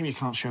 It's a shame you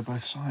can't show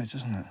both sides,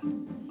 isn't it?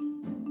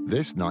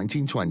 This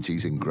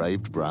 1920s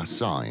engraved brass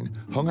sign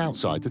hung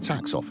outside the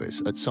tax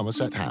office at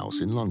Somerset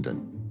House in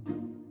London.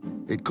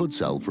 It could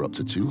sell for up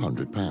to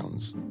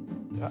 £200.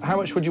 How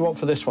much would you want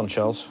for this one,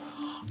 Charles?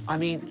 I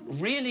mean,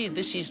 really,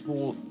 this is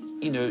more,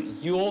 you know,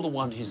 you're the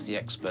one who's the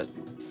expert.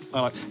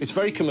 It's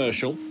very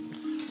commercial.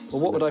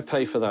 Well, what would I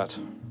pay for that?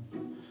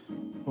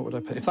 What would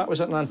I pay? If that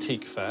was at an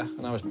antique fair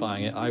and I was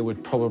buying it, I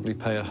would probably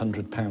pay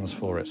 £100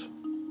 for it.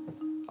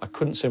 I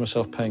couldn't see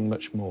myself paying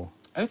much more.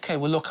 OK,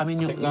 well, look, I mean,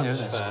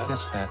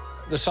 that's fair.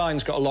 The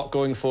sign's got a lot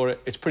going for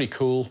it. It's pretty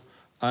cool,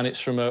 and it's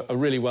from a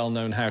really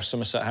well-known house,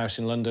 Somerset House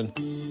in London.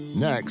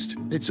 Next,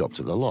 it's up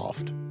to the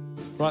loft.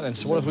 Right then,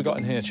 so what have we got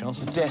in here, Charles?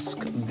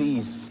 Desk,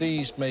 these.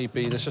 These may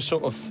be... There's a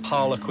sort of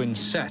Harlequin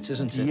set,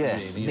 isn't it?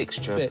 Yes, really?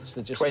 mixture. Bits,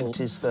 they're just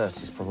 20s,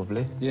 30s,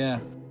 probably. Yeah.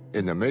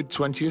 In the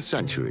mid-20th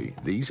century,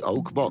 these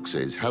oak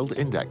boxes held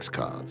index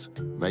cards,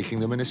 making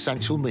them an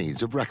essential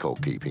means of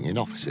record-keeping in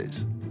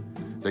offices.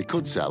 They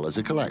could sell as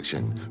a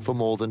collection for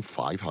more than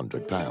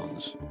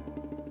 £500.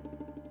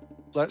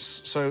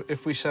 So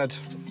if we said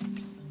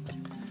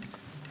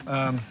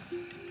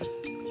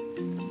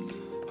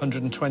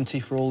 120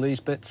 for all these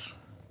bits.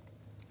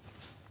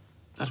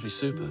 That'd be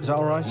super. Is that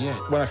all right? Yeah.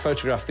 When I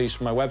photograph these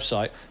from my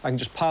website, I can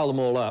just pile them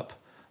all up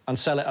and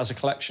sell it as a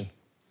collection.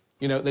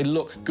 You know, they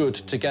look good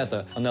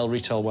together and they'll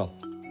retail well.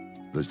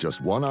 There's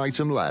just one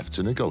item left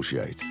to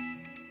negotiate.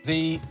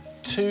 The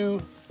 2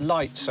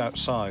 lights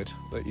outside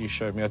that you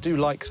showed me, I do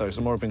like those.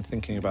 The more I've been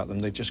thinking about them,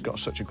 they've just got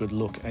such a good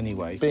look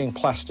anyway. Being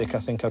plastic, I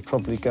think I'd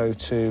probably go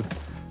to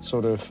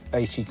sort of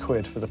 80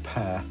 quid for the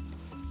pair.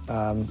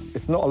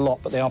 It's not a lot,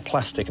 but they are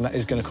plastic, and that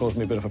is going to cause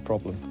me a bit of a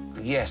problem.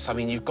 Yes, I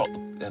mean, you've got...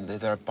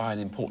 they're by an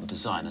important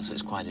designer, so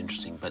it's quite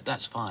interesting, but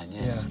that's fine,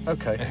 yes. Yeah,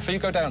 OK. If you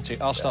go down to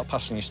it, I'll start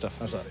passing you stuff.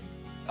 How's that?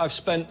 I've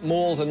spent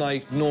more than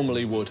I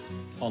normally would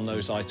on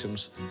those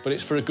items, but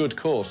it's for a good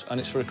cause, and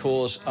it's for a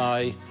cause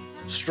I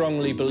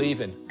strongly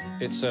believe in.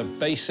 It's a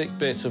basic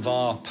bit of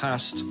our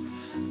past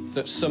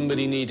that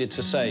somebody needed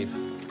to save.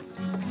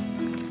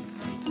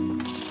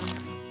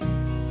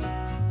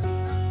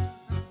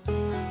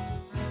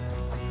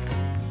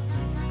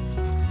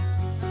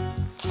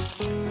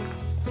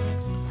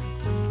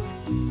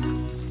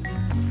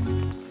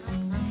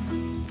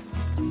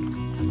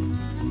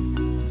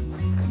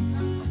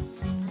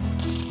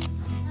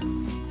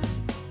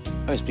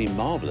 Oh, it's been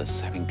marvellous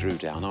having Drew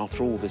down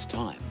after all this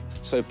time.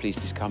 So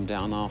pleased he's come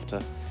down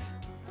after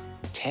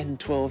 10,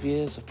 12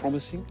 years of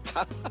promising.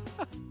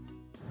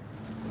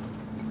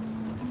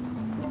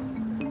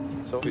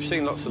 So we've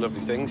seen lots of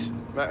lovely things,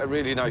 met a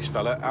really nice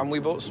fella, and we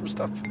bought some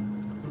stuff.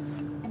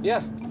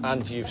 Yeah,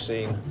 and you've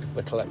seen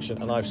the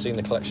collection, and I've seen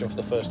the collection for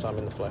the first time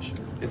in the flesh.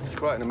 It's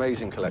quite an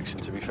amazing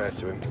collection, to be fair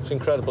to him. It's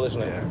incredible,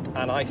 isn't it?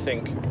 Yeah. And I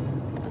think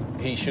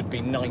he should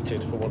be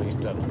knighted for what he's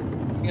done.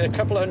 In a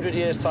couple of 100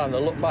 years' time, they'll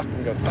look back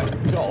and go,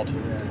 thank God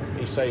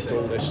he saved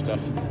all this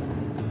stuff.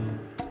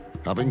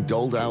 Having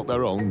doled out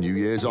their own New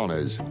Year's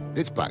honours,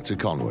 it's back to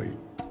Conwy.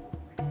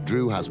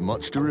 Drew has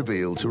much to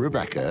reveal to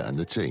Rebecca and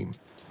the team.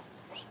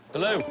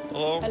 Hello.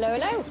 Hello. Hello,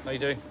 hello. How you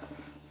doing?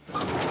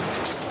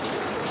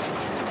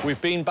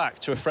 We've been back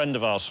to a friend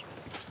of ours.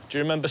 Do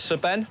you remember Sir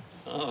Ben?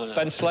 Oh, no.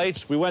 Ben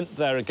Slades? We went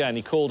there again.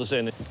 He called us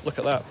in. Look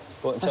at that.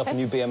 Bought himself a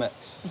new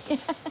BMX.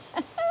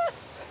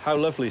 How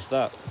lovely is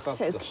that?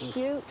 So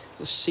cute.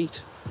 The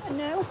seat. I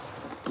know.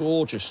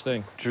 Gorgeous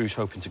thing. Drew's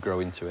hoping to grow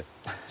into it.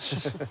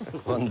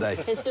 One day.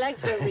 His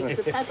legs won't reach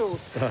the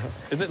pedals.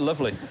 Isn't it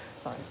lovely?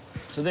 Sorry.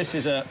 So this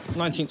is a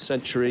 19th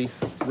century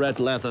red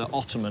leather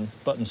ottoman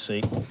button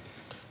seat.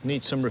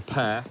 Needs some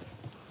repair.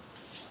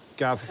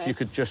 Gav, if you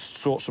could just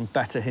sort some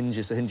better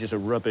hinges. The hinges are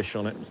rubbish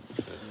on it.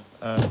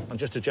 And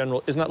just a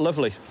general... Isn't that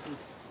lovely?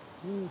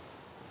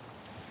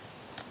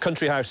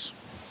 Country house.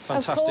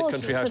 Fantastic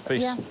country house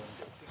piece. Yeah.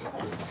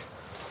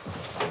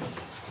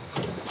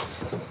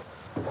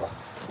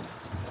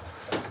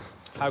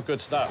 How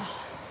good's that?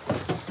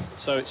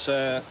 So it's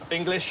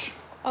English,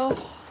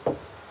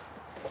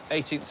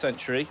 18th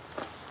century,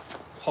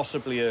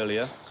 possibly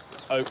earlier,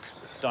 oak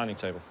dining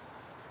table.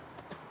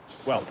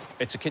 Well,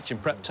 it's a kitchen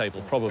prep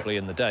table probably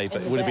in the day,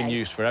 but it would have been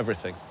used for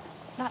everything.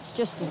 That's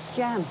just a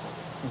gem.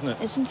 Isn't it?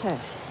 Isn't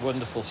it?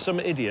 Wonderful. Some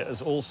idiot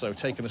has also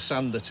taken a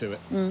sander to it.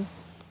 Mm.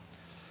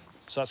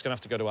 So that's going to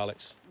have to go to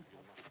Alex.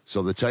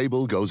 So the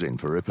table goes in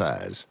for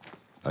repairs.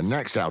 And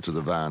next out of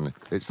the van,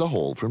 it's the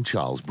haul from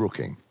Charles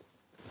Brooking.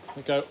 There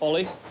we go,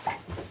 Ollie.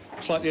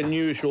 Slightly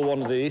unusual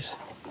one of these.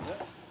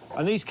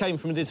 And these came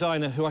from a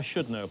designer who I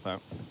should know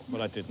about,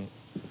 but I didn't.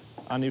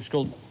 And he was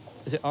called,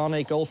 is it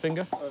Arne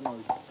Goldfinger?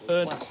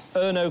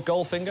 Erno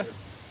Goldfinger?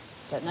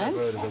 Don't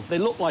know. They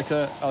look like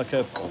a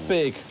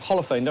big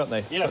holophane, don't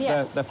they?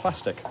 Yeah. But they're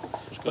plastic.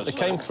 But they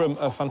came from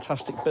a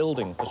fantastic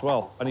building as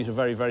well. And he's a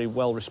very, very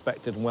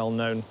well-respected and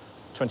well-known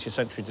 20th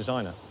century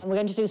designer. And we're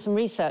going to do some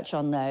research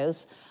on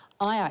those.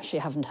 I actually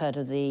haven't heard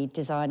of the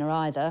designer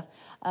either.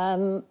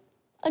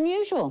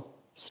 Unusual.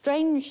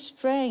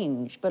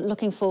 Strange, but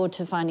looking forward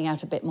to finding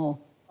out a bit more.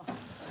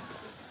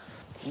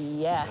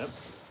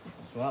 Yes.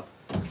 Yep.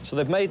 So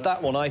they've made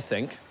that one, I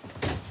think.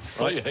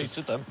 So you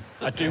hated them?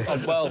 I do.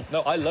 Well,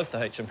 no, I love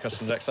the H&M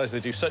Custom Textiles. They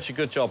do such a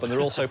good job, and they're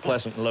all so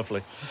pleasant and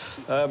lovely.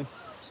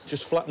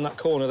 Just flatten that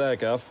corner there,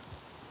 Gav.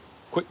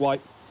 Quick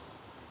wipe.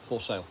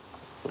 For sale.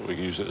 Thought we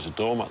could use it as a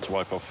doormat to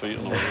wipe our feet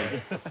on.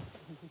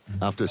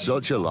 After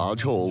such a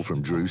large haul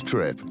from Drew's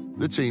trip,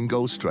 the team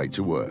goes straight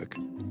to work.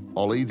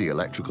 Ollie, the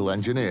electrical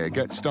engineer,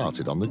 gets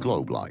started on the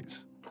globe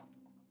lights.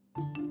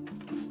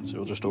 So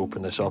we'll just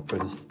open this up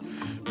and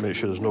make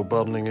sure there's no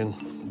burning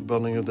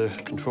of the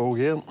control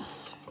gear.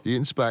 He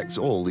inspects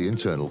all the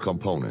internal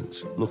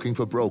components, looking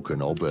for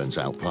broken or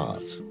burnt-out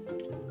parts.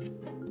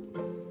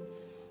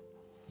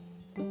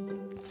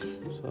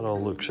 So that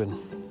all looks in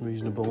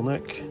reasonable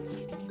nick.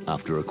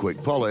 After a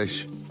quick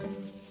polish,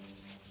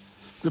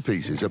 the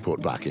pieces are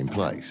put back in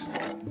place.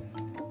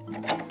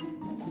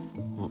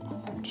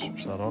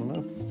 Switch that on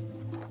now.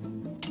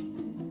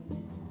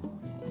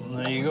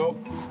 And there you go.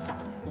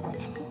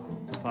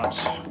 That's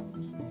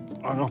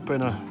hung up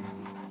in a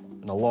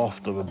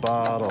loft of a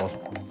bar or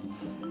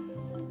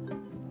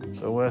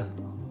somewhere.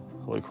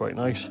 Look quite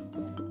nice.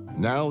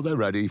 Now they're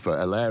ready for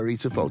Eleri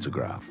to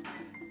photograph.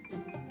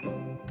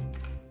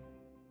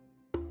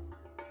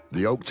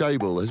 The oak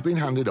table has been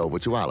handed over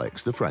to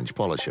Alex, the French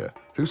polisher,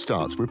 who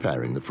starts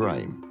repairing the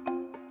frame.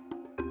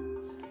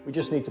 We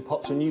just need to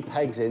pop some new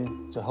pegs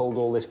in to hold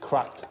all this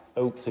cracked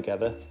oak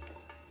together,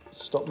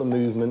 stop the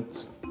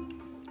movement,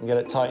 and get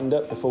it tightened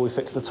up before we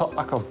fix the top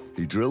back on.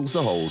 He drills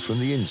the holes from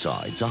the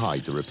inside to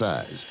hide the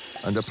repairs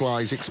and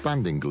applies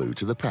expanding glue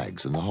to the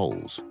pegs and the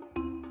holes.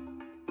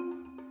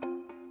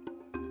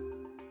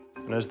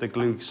 And as the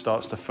glue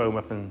starts to foam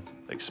up and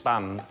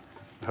expand,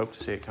 we hope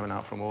to see it coming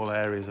out from all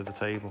areas of the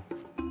table.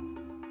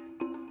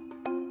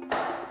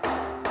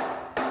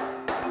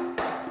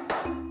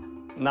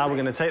 Now we're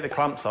going to take the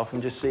clamps off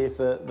and just see if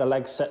the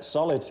legs set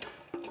solid.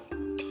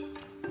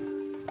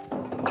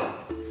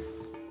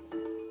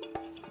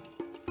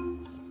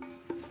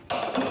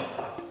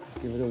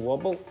 Give it a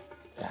wobble.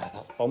 Yeah,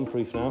 that's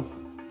bomb-proof now.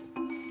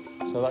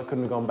 So that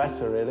couldn't have gone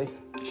better, really.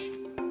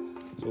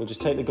 So we'll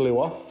just take the glue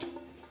off,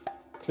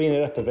 clean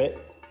it up a bit,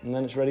 and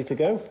then it's ready to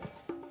go.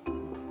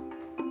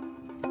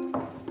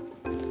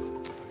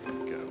 There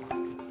we go.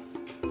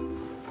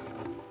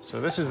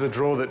 So this is the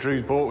drawer that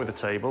Drew's bought with the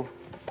table.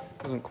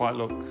 Doesn't quite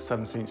look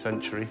 17th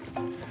century,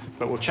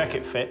 but we'll check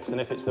it fits,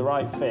 and if it's the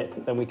right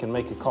fit, then we can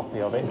make a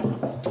copy of it,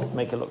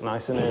 make it look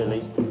nice and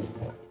early.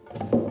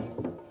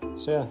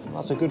 So yeah,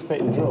 that's a good fit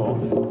and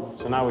drawer.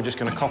 So now we're just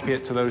going to copy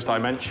it to those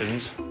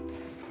dimensions,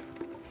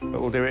 but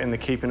we'll do it in the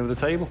keeping of the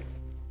table.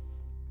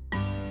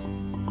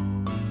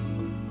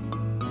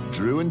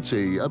 Drew and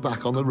T are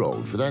back on the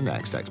road for their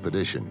next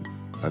expedition,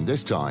 and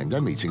this time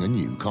they're meeting a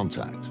new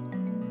contact.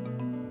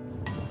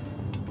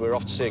 We're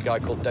off to see a guy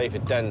called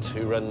David Dent,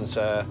 who runs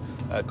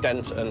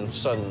Dent and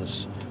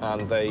Sons,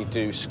 and they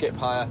do skip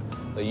hire.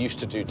 They used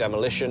to do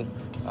demolition,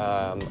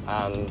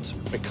 and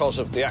because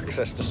of the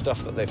access to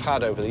stuff that they've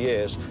had over the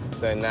years,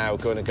 they're now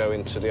going to go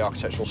into the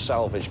architectural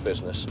salvage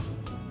business.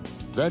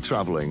 They're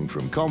travelling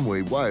from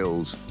Conwy,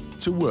 Wales,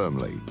 to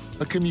Wormley,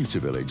 a commuter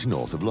village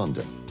north of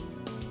London.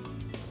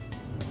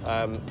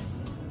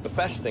 The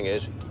best thing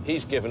is,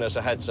 he's given us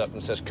a heads up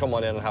and says, come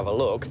on in and have a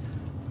look,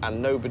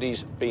 and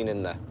nobody's been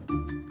in there.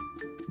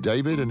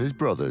 David and his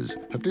brothers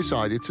have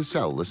decided to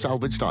sell the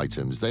salvaged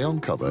items they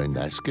uncover in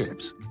their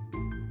skips.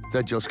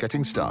 They're just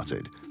getting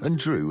started, and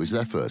Drew is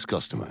their first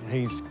customer.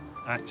 He's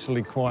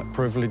actually quite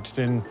privileged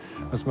in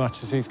as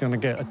much as he's going to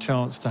get a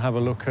chance to have a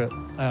look at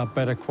our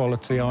better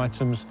quality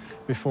items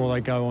before they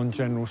go on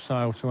general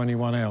sale to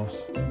anyone else.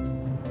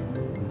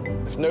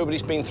 If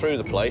nobody's been through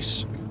the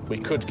place, we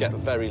could get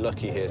very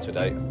lucky here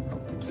today.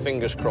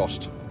 Fingers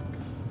crossed.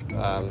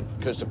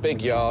 Because it's a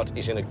big yard,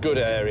 he's in a good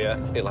area,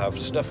 he'll have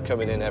stuff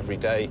coming in every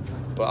day,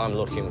 but I'm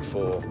looking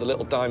for the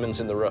little diamonds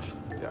in the rough.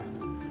 Yeah.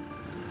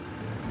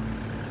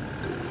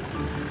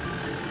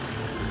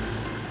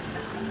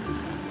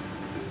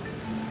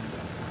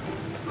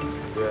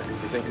 Yeah, do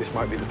you think this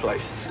might be the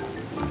place?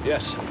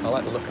 Yes, I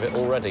like the look of it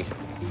already.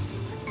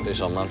 This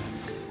on, man.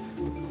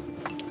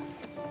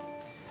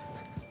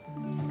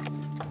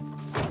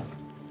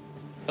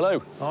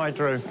 Hello. Hi,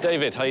 Drew.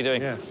 David, how you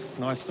doing? Yeah,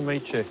 nice to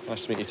meet you.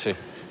 Nice to meet you too.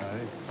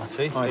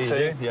 Hi, Hi,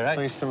 T. You all right?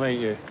 Nice to meet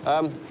you.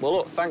 Well,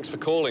 look, thanks for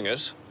calling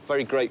us.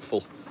 Very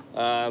grateful.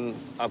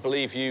 I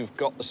believe you've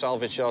got the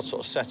salvage yard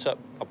sort of set up,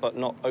 but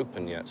not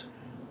open yet.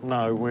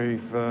 No,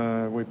 we've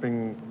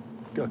been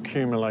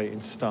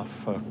accumulating stuff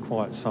for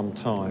quite some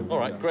time. All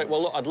right, great.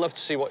 Well, look, I'd love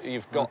to see what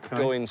you've got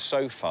going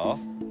so far.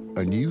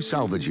 A new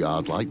salvage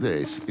yard like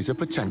this is a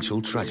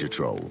potential treasure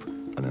trove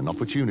and an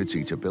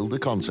opportunity to build a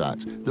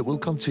contact that will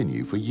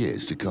continue for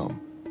years to come.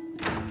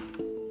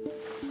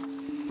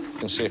 I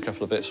can see a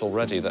couple of bits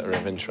already that are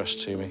of interest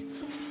to me.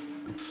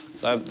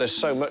 There's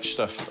so much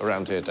stuff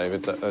around here,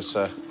 David, that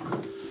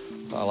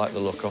I like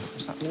the look of.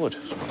 Is that wood?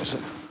 Is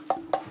it?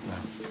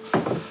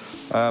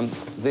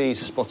 No.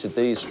 Spotted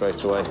these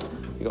straight away.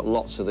 You've got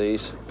lots of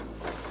these.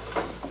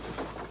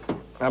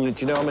 Do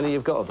you know how many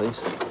you've got of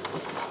these?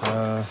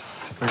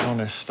 To be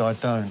honest, I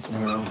don't.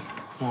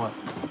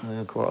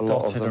 Quite a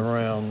lot of them.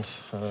 Around.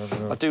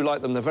 I do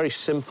like them. They're very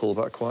simple,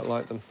 but I quite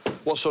like them.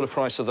 What sort of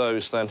price are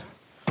those, then?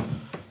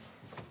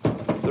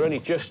 They're only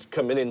just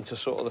coming into the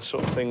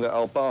sort of thing that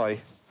I'll buy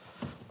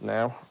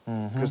now,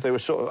 because they were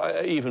sort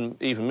of even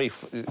me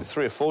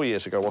 3 or 4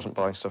 years ago wasn't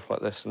buying stuff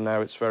like this, and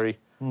now it's very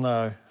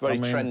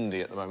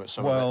trendy at the moment.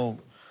 Some of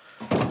it,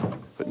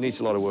 but needs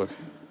a lot of work.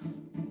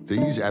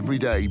 These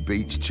everyday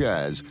beach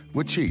chairs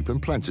were cheap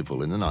and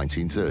plentiful in the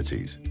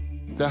 1930s.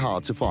 They're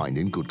hard to find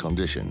in good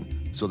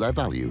condition, so their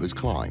value has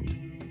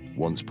climbed.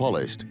 Once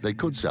polished, they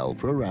could sell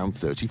for around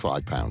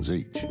 £35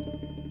 each.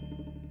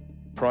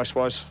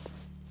 Price-wise?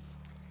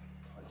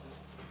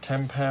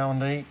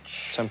 £10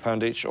 each.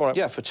 £10 each. All right,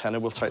 yeah, for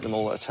tenner, we'll take them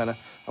all at a tenner,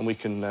 and we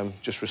can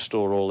just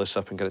restore all this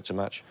up and get it to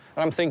match.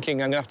 And I'm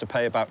thinking I'm going to have to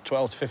pay about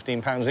 £12 to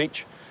 £15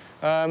 each.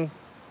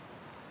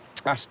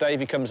 Ask Dave,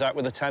 he comes out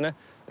with a tenner.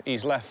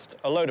 He's left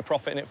a load of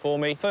profit in it for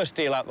me. First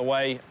deal out the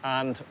way,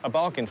 and a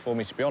bargain for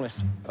me, to be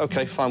honest.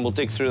 OK, fine, we'll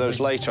dig through those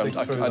later.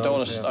 I don't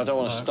want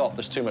to stop.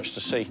 There's too much to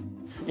see.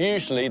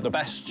 Usually, the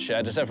best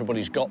shed, as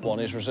everybody's got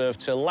one, is reserved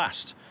till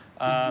last.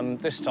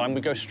 This time,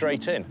 we go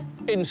straight in.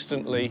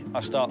 Instantly,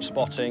 I start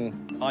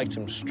spotting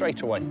items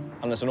straight away,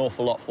 and there's an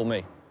awful lot for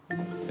me. I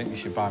think you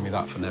should buy me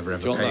that for never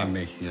ever paying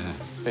me. Yeah.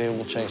 Beer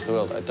will change the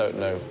world. I don't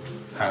know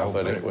how,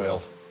 but it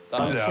will.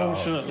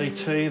 Unfortunately,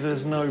 T,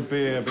 there's no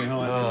beer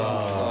behind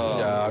me.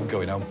 Yeah, I'm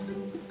going home.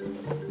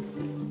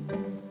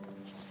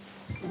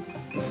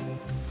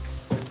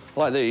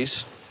 Like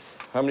these.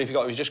 How many have you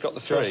got? Have you just got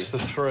the 3? Just the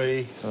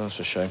 3. Oh, that's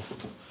a shame.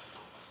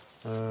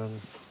 That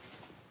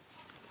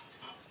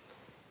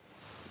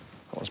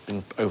one's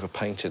been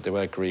over-painted. They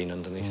were green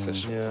underneath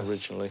this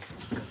originally.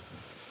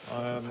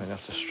 I'd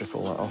have to strip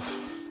all that off.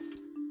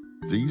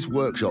 These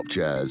workshop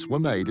chairs were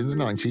made in the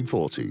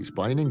 1940s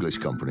by an English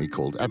company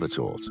called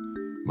Evertort,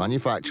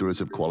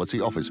 manufacturers of quality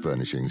office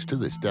furnishings to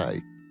this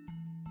day.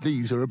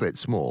 These are a bit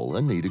small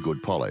and need a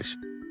good polish,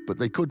 but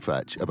they could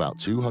fetch about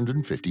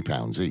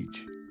 £250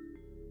 each.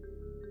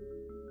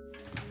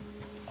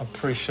 I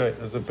appreciate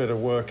there's a bit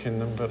of work in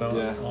them, but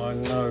I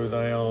know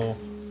they are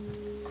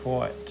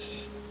quite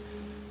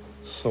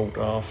sought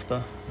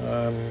after.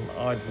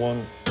 I'd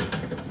want,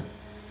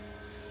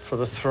 for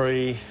the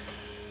 3,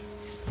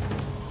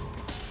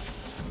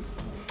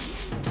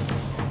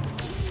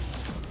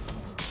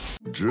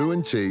 Drew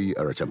and T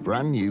are at a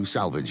brand new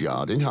salvage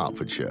yard in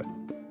Hertfordshire.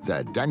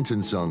 They're Dent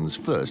 & Son's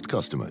first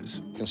customers.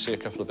 You can see a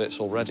couple of bits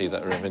already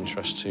that are of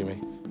interest to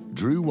me.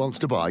 Drew wants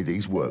to buy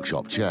these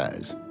workshop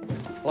chairs.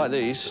 Like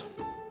these.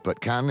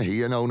 But can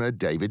he and owner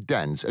David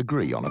Dent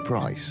agree on a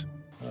price?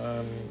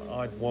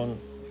 I'd want,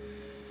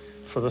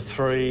 for the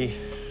three,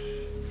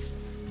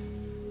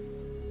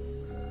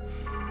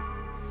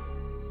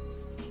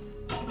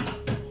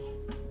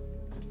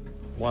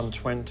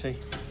 $120.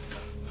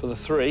 For the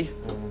three?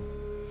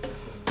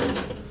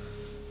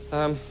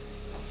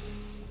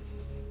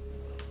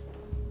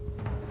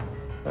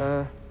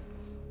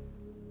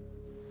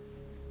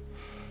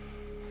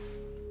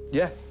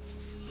 Yeah.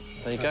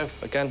 There you go.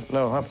 Again,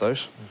 no, I'll have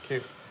those.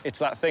 Thank you. It's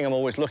that thing I'm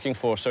always looking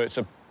for, so it's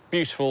a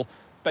beautiful,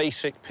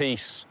 basic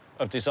piece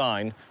of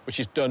design which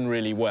is done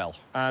really well.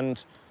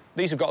 And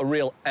these have got a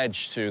real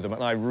edge to them,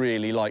 and I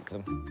really like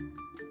them.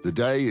 The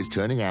day is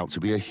turning out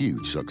to be a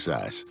huge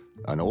success,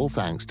 and all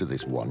thanks to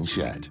this one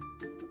shed.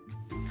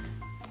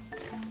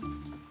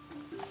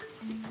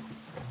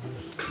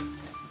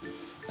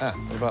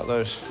 What about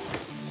those?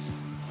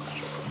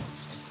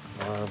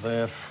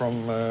 They're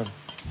from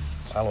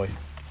Alloy.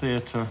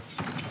 Theatre,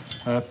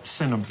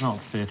 cinema, not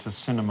theatre,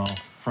 cinema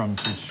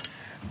frontage,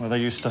 where they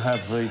used to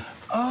have the...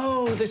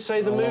 Oh, they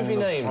say the movie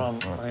name.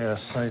 Front.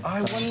 Yes.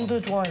 I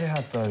wondered why they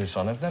had those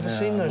on. I've never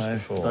seen those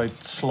before. They'd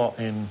slot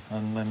in,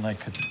 and then they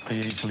could be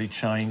easily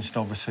changed.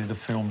 Obviously, the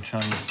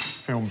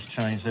films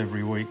changed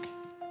every week.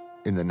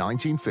 In the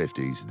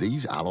 1950s,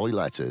 these alloy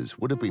letters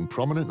would have been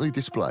prominently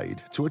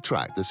displayed to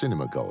attract the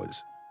cinema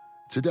goers.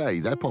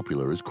 Today, they're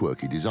popular as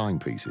quirky design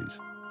pieces.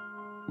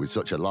 With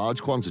such a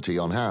large quantity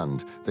on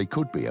hand, they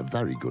could be a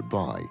very good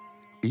buy.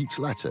 Each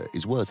letter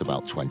is worth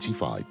about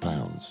 £25.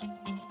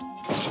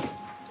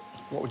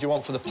 What would you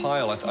want for the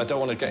pile? I don't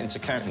want to get into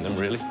counting them,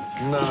 really.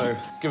 No.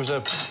 Give us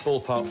a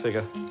ballpark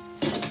figure.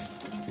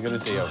 You got a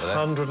D over there?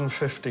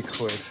 150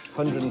 quid.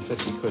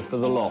 150 quid for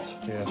the lot?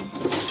 Yeah.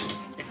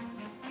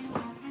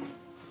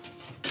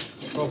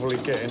 Probably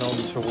getting on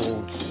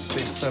towards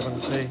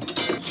 670,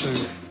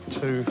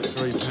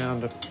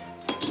 £3 a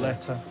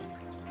letter.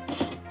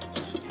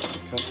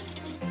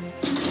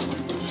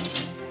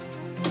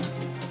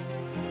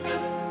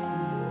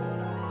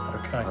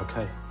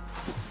 Okay.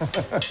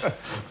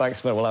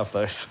 Thanks, no, we'll have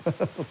those.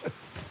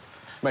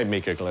 Made me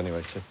giggle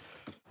anyway, too.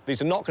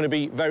 These are not going to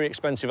be very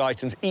expensive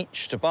items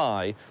each to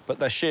buy, but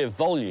their sheer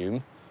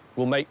volume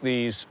will make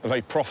these a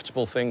very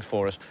profitable thing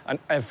for us, and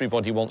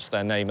everybody wants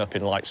their name up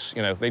in lights.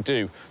 You know, they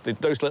do.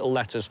 Those little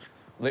letters,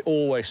 they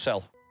always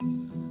sell.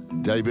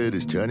 David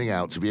is turning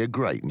out to be a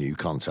great new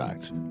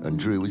contact, and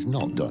Drew is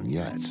not done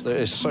yet. There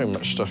is so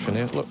much stuff in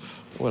here. Look,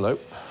 Willow.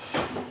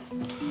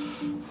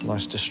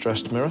 Nice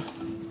distressed mirror.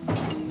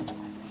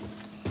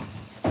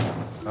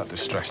 That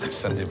distressed is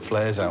sending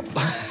flares out.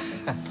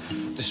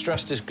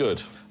 Distressed is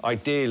good.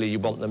 Ideally, you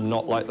want them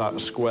not like that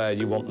square,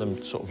 you want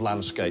them sort of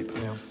landscape.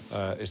 Yeah.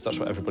 That's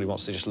what everybody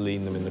wants. They just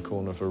lean them in the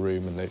corner of a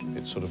room and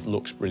it sort of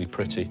looks really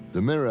pretty.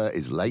 The mirror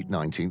is late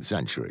 19th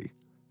century.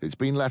 It's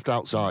been left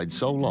outside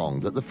so long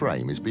that the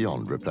frame is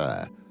beyond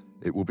repair.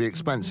 It will be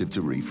expensive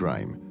to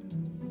reframe.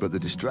 But the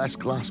distressed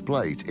glass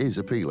plate is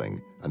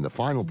appealing, and the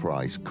final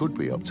price could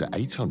be up to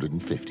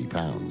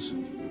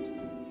 £850.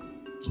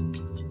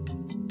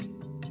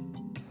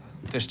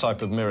 This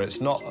type of mirror, it's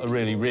not a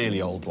really,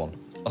 really old one.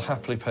 I'll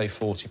happily pay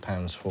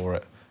 £40 for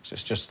it. So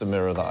it's just the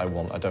mirror that I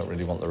want. I don't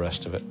really want the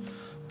rest of it.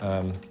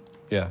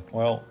 Yeah.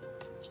 Well,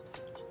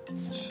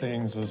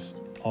 seeing as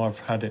I've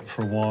had it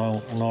for a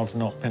while and I've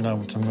not been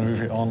able to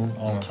move it on,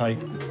 I'll take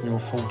your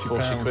 £40.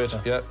 40 quid,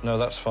 yeah. No,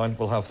 that's fine.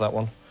 We'll have that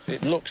one.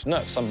 It looks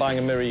nuts. I'm buying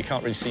a mirror you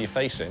can't really see your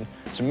face in.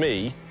 To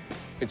me,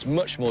 it's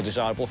much more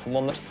desirable for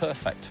one that's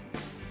perfect.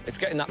 It's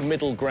getting that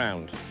middle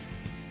ground.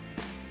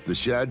 The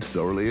shed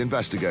thoroughly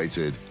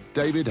investigated.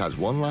 David has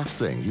one last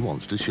thing he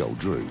wants to show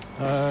Drew.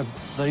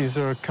 These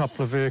are a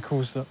couple of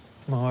vehicles that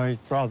my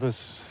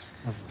brothers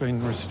have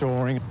been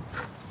restoring.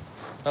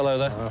 Hello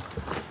there.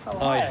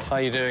 Hi, how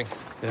are you doing?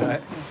 Yeah.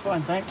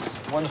 Fine, thanks.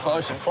 Wonderful. Oh,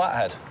 it's a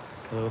flathead.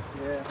 Oh.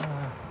 Yeah.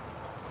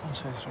 1,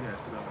 2, 3.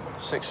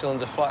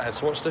 6-cylinder flathead.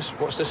 So what's this?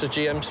 What's this, a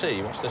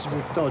GMC? What's this one?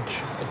 A Dodge.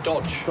 A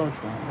Dodge? Dodge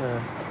one, yeah.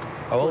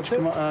 How old is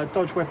it?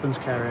 Dodge weapons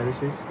carrier,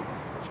 this is.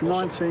 It's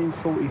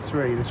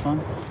 1943, this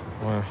one.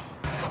 Wow.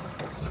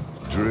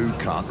 Drew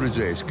can't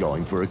resist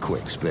going for a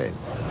quick spin.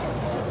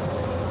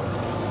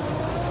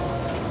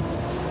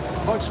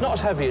 Oh, it's not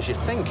as heavy as you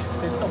think.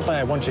 It's not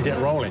bad once you get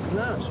rolling.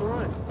 No, it's all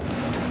right.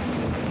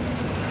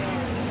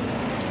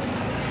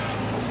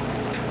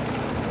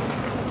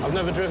 I've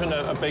never driven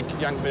a big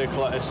Yank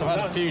vehicle like this. I've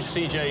had a few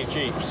CJ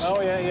Jeeps.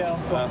 Oh, yeah, yeah.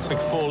 Big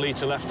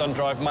 4-litre left-hand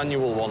drive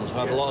manual ones.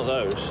 I've had a lot of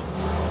those.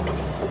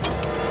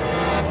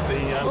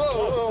 Oh,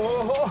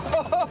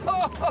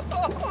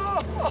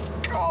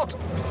 God!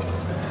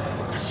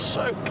 I'm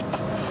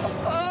soaked.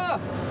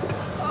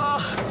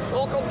 It's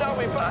all gone down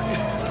my back.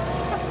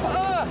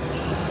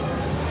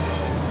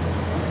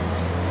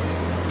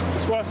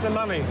 It's worth the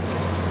money.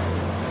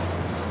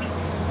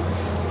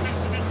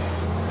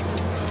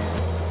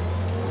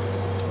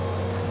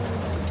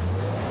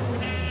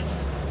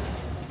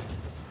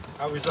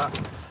 How was that?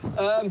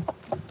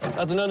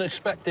 Had an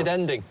unexpected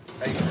ending.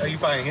 Are you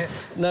buying it?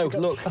 No,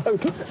 look.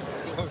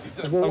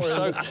 I'm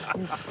soaked.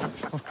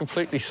 I'm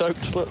completely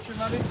soaked, look.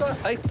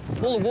 Hey,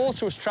 all the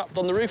water was trapped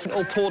on the roof and it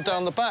all poured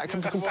down the back.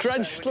 I'm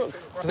drenched, look.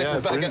 I think we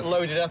better get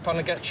loaded up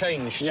and get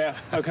changed. Yeah,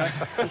 OK.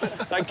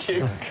 Thank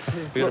you.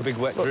 We got a big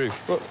wet groove.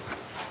 Look.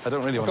 I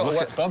don't really want to Got a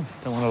look wet bum.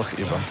 Don't want to look at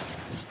your bum.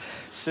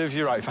 Serves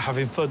you right for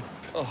having fun.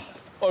 Oh.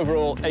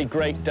 Overall, a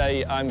great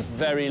day. I'm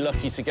very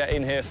lucky to get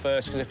in here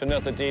first, because if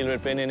another dealer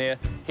had been in here,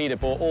 he'd have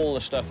bought all the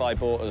stuff I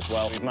bought as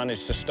well. We've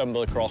managed to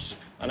stumble across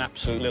an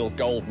absolute little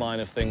gold mine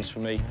of things for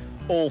me.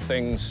 All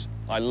things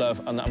I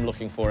love and that I'm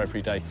looking for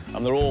every day.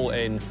 And they're all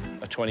in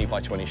a 20 by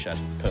 20 shed.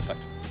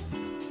 Perfect.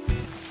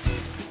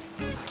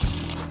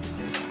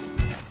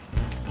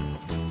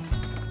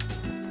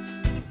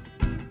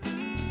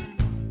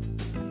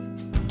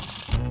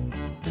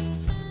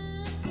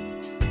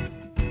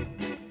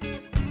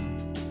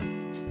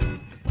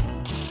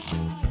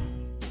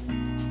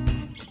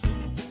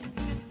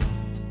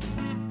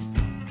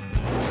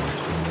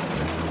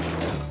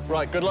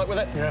 Right, good luck with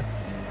it. Yeah.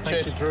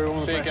 Cheers. Thank you, Drew. All the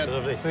See you best. again.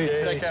 Lovely.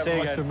 Take care.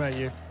 Nice to meet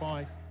you.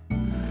 Bye.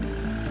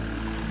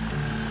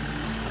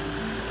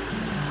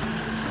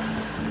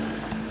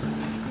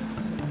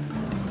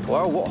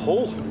 Wow, what a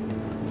haul.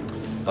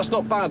 That's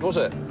not bad, was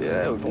it?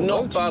 Yeah,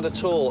 not bad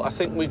at all. I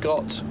think we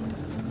got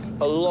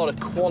a lot of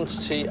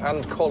quantity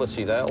and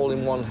quality there, all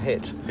in one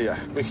hit. Yeah.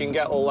 We can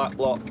get all that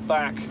lot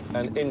back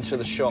and into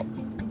the shop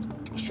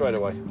straight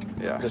away.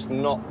 Yeah. There's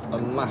not a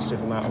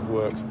massive amount of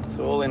work.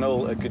 So all in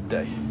all, a good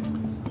day.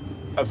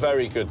 A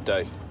very good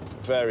day.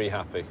 Very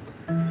happy.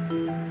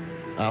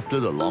 After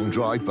the long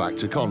drive back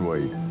to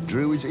Conway,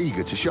 Drew is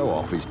eager to show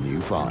off his new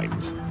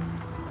finds.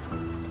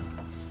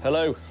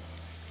 Hello.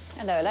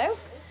 Hello, hello.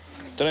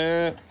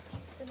 Ta-da.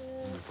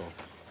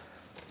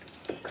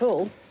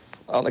 Cool.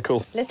 Aren't they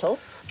cool? Little.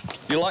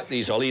 You like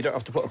these, Ollie? You don't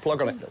have to put a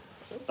plug on it.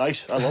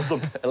 Nice, I love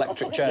them.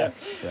 Electric chair.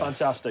 Yeah.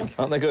 Fantastic.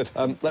 Aren't they good?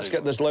 Let's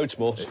get, there's loads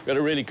more. We had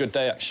a really good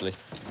day, actually.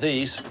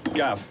 These,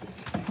 Gav.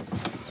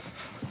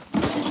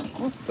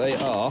 They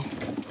are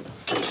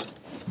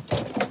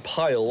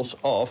piles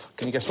of,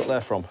 can you guess what they're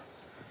from?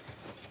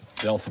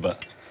 The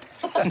alphabet.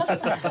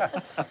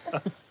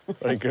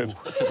 Very good.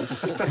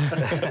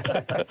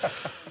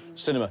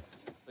 Cinema.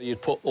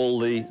 You'd put all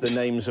the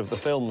names of the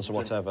films or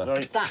whatever.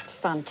 That's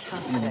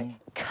fantastic.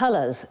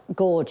 Colours,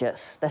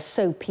 gorgeous. They're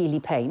so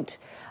peely paint.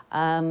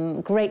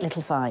 Great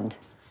little find.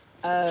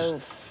 Oh,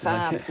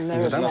 fab.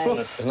 Mirrors made.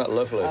 Isn't that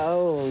lovely?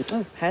 Oh,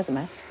 hair's a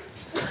mess.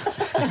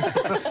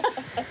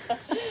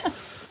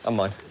 And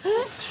mine.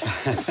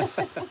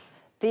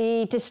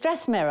 The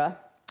distress mirror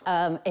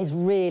is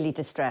really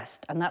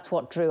distressed, and that's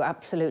what Drew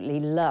absolutely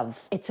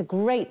loves. It's a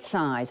great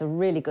size, a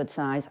really good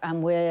size,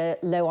 and we're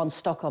low on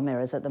stock on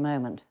mirrors at the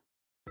moment.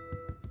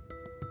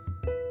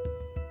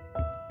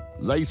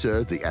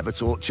 Later, the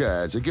ever-taught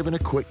chairs are given a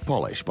quick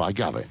polish by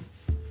Gavin.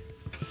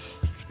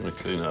 Just going to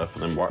clean it up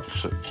and then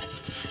wax it.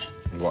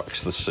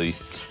 Wax the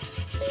seat.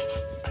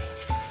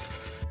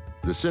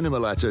 The cinema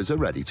letters are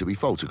ready to be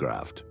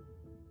photographed.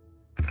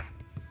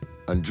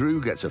 And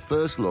Drew gets a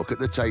first look at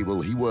the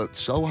table he worked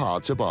so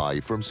hard to buy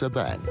from Sir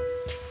Ben.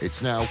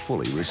 It's now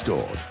fully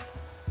restored.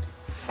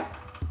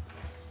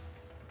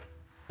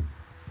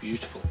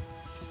 Beautiful.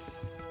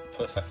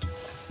 Perfect.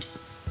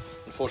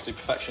 Unfortunately,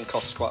 perfection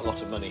costs quite a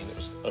lot of money, and it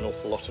was an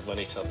awful lot of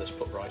money to have this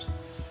put right.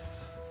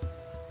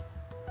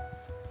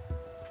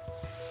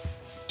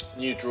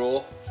 New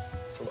drawer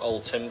from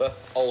old timber,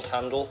 old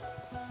handle,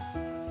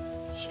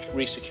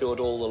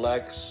 resecured all the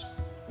legs,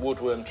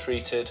 woodworm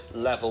treated,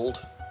 levelled,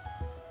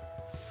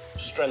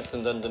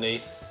 strengthened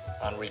underneath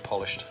and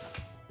repolished.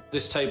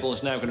 This table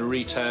is now going to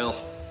retail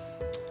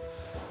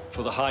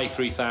for the high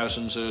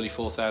 3,000s, early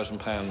 4,000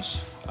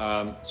 pounds.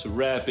 It's a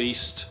rare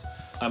beast.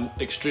 I'm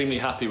extremely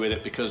happy with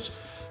it because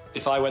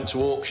if I went to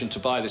auction to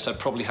buy this, I'd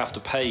probably have to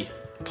pay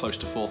close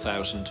to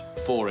 4,000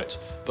 for it.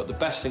 But the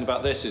best thing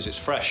about this is it's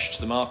fresh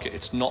to the market.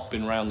 It's not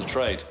been round the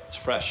trade. It's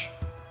fresh.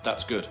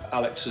 That's good.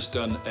 Alex has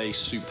done a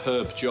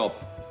superb job,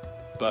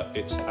 but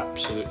it's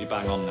absolutely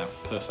bang on now.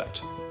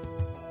 Perfect.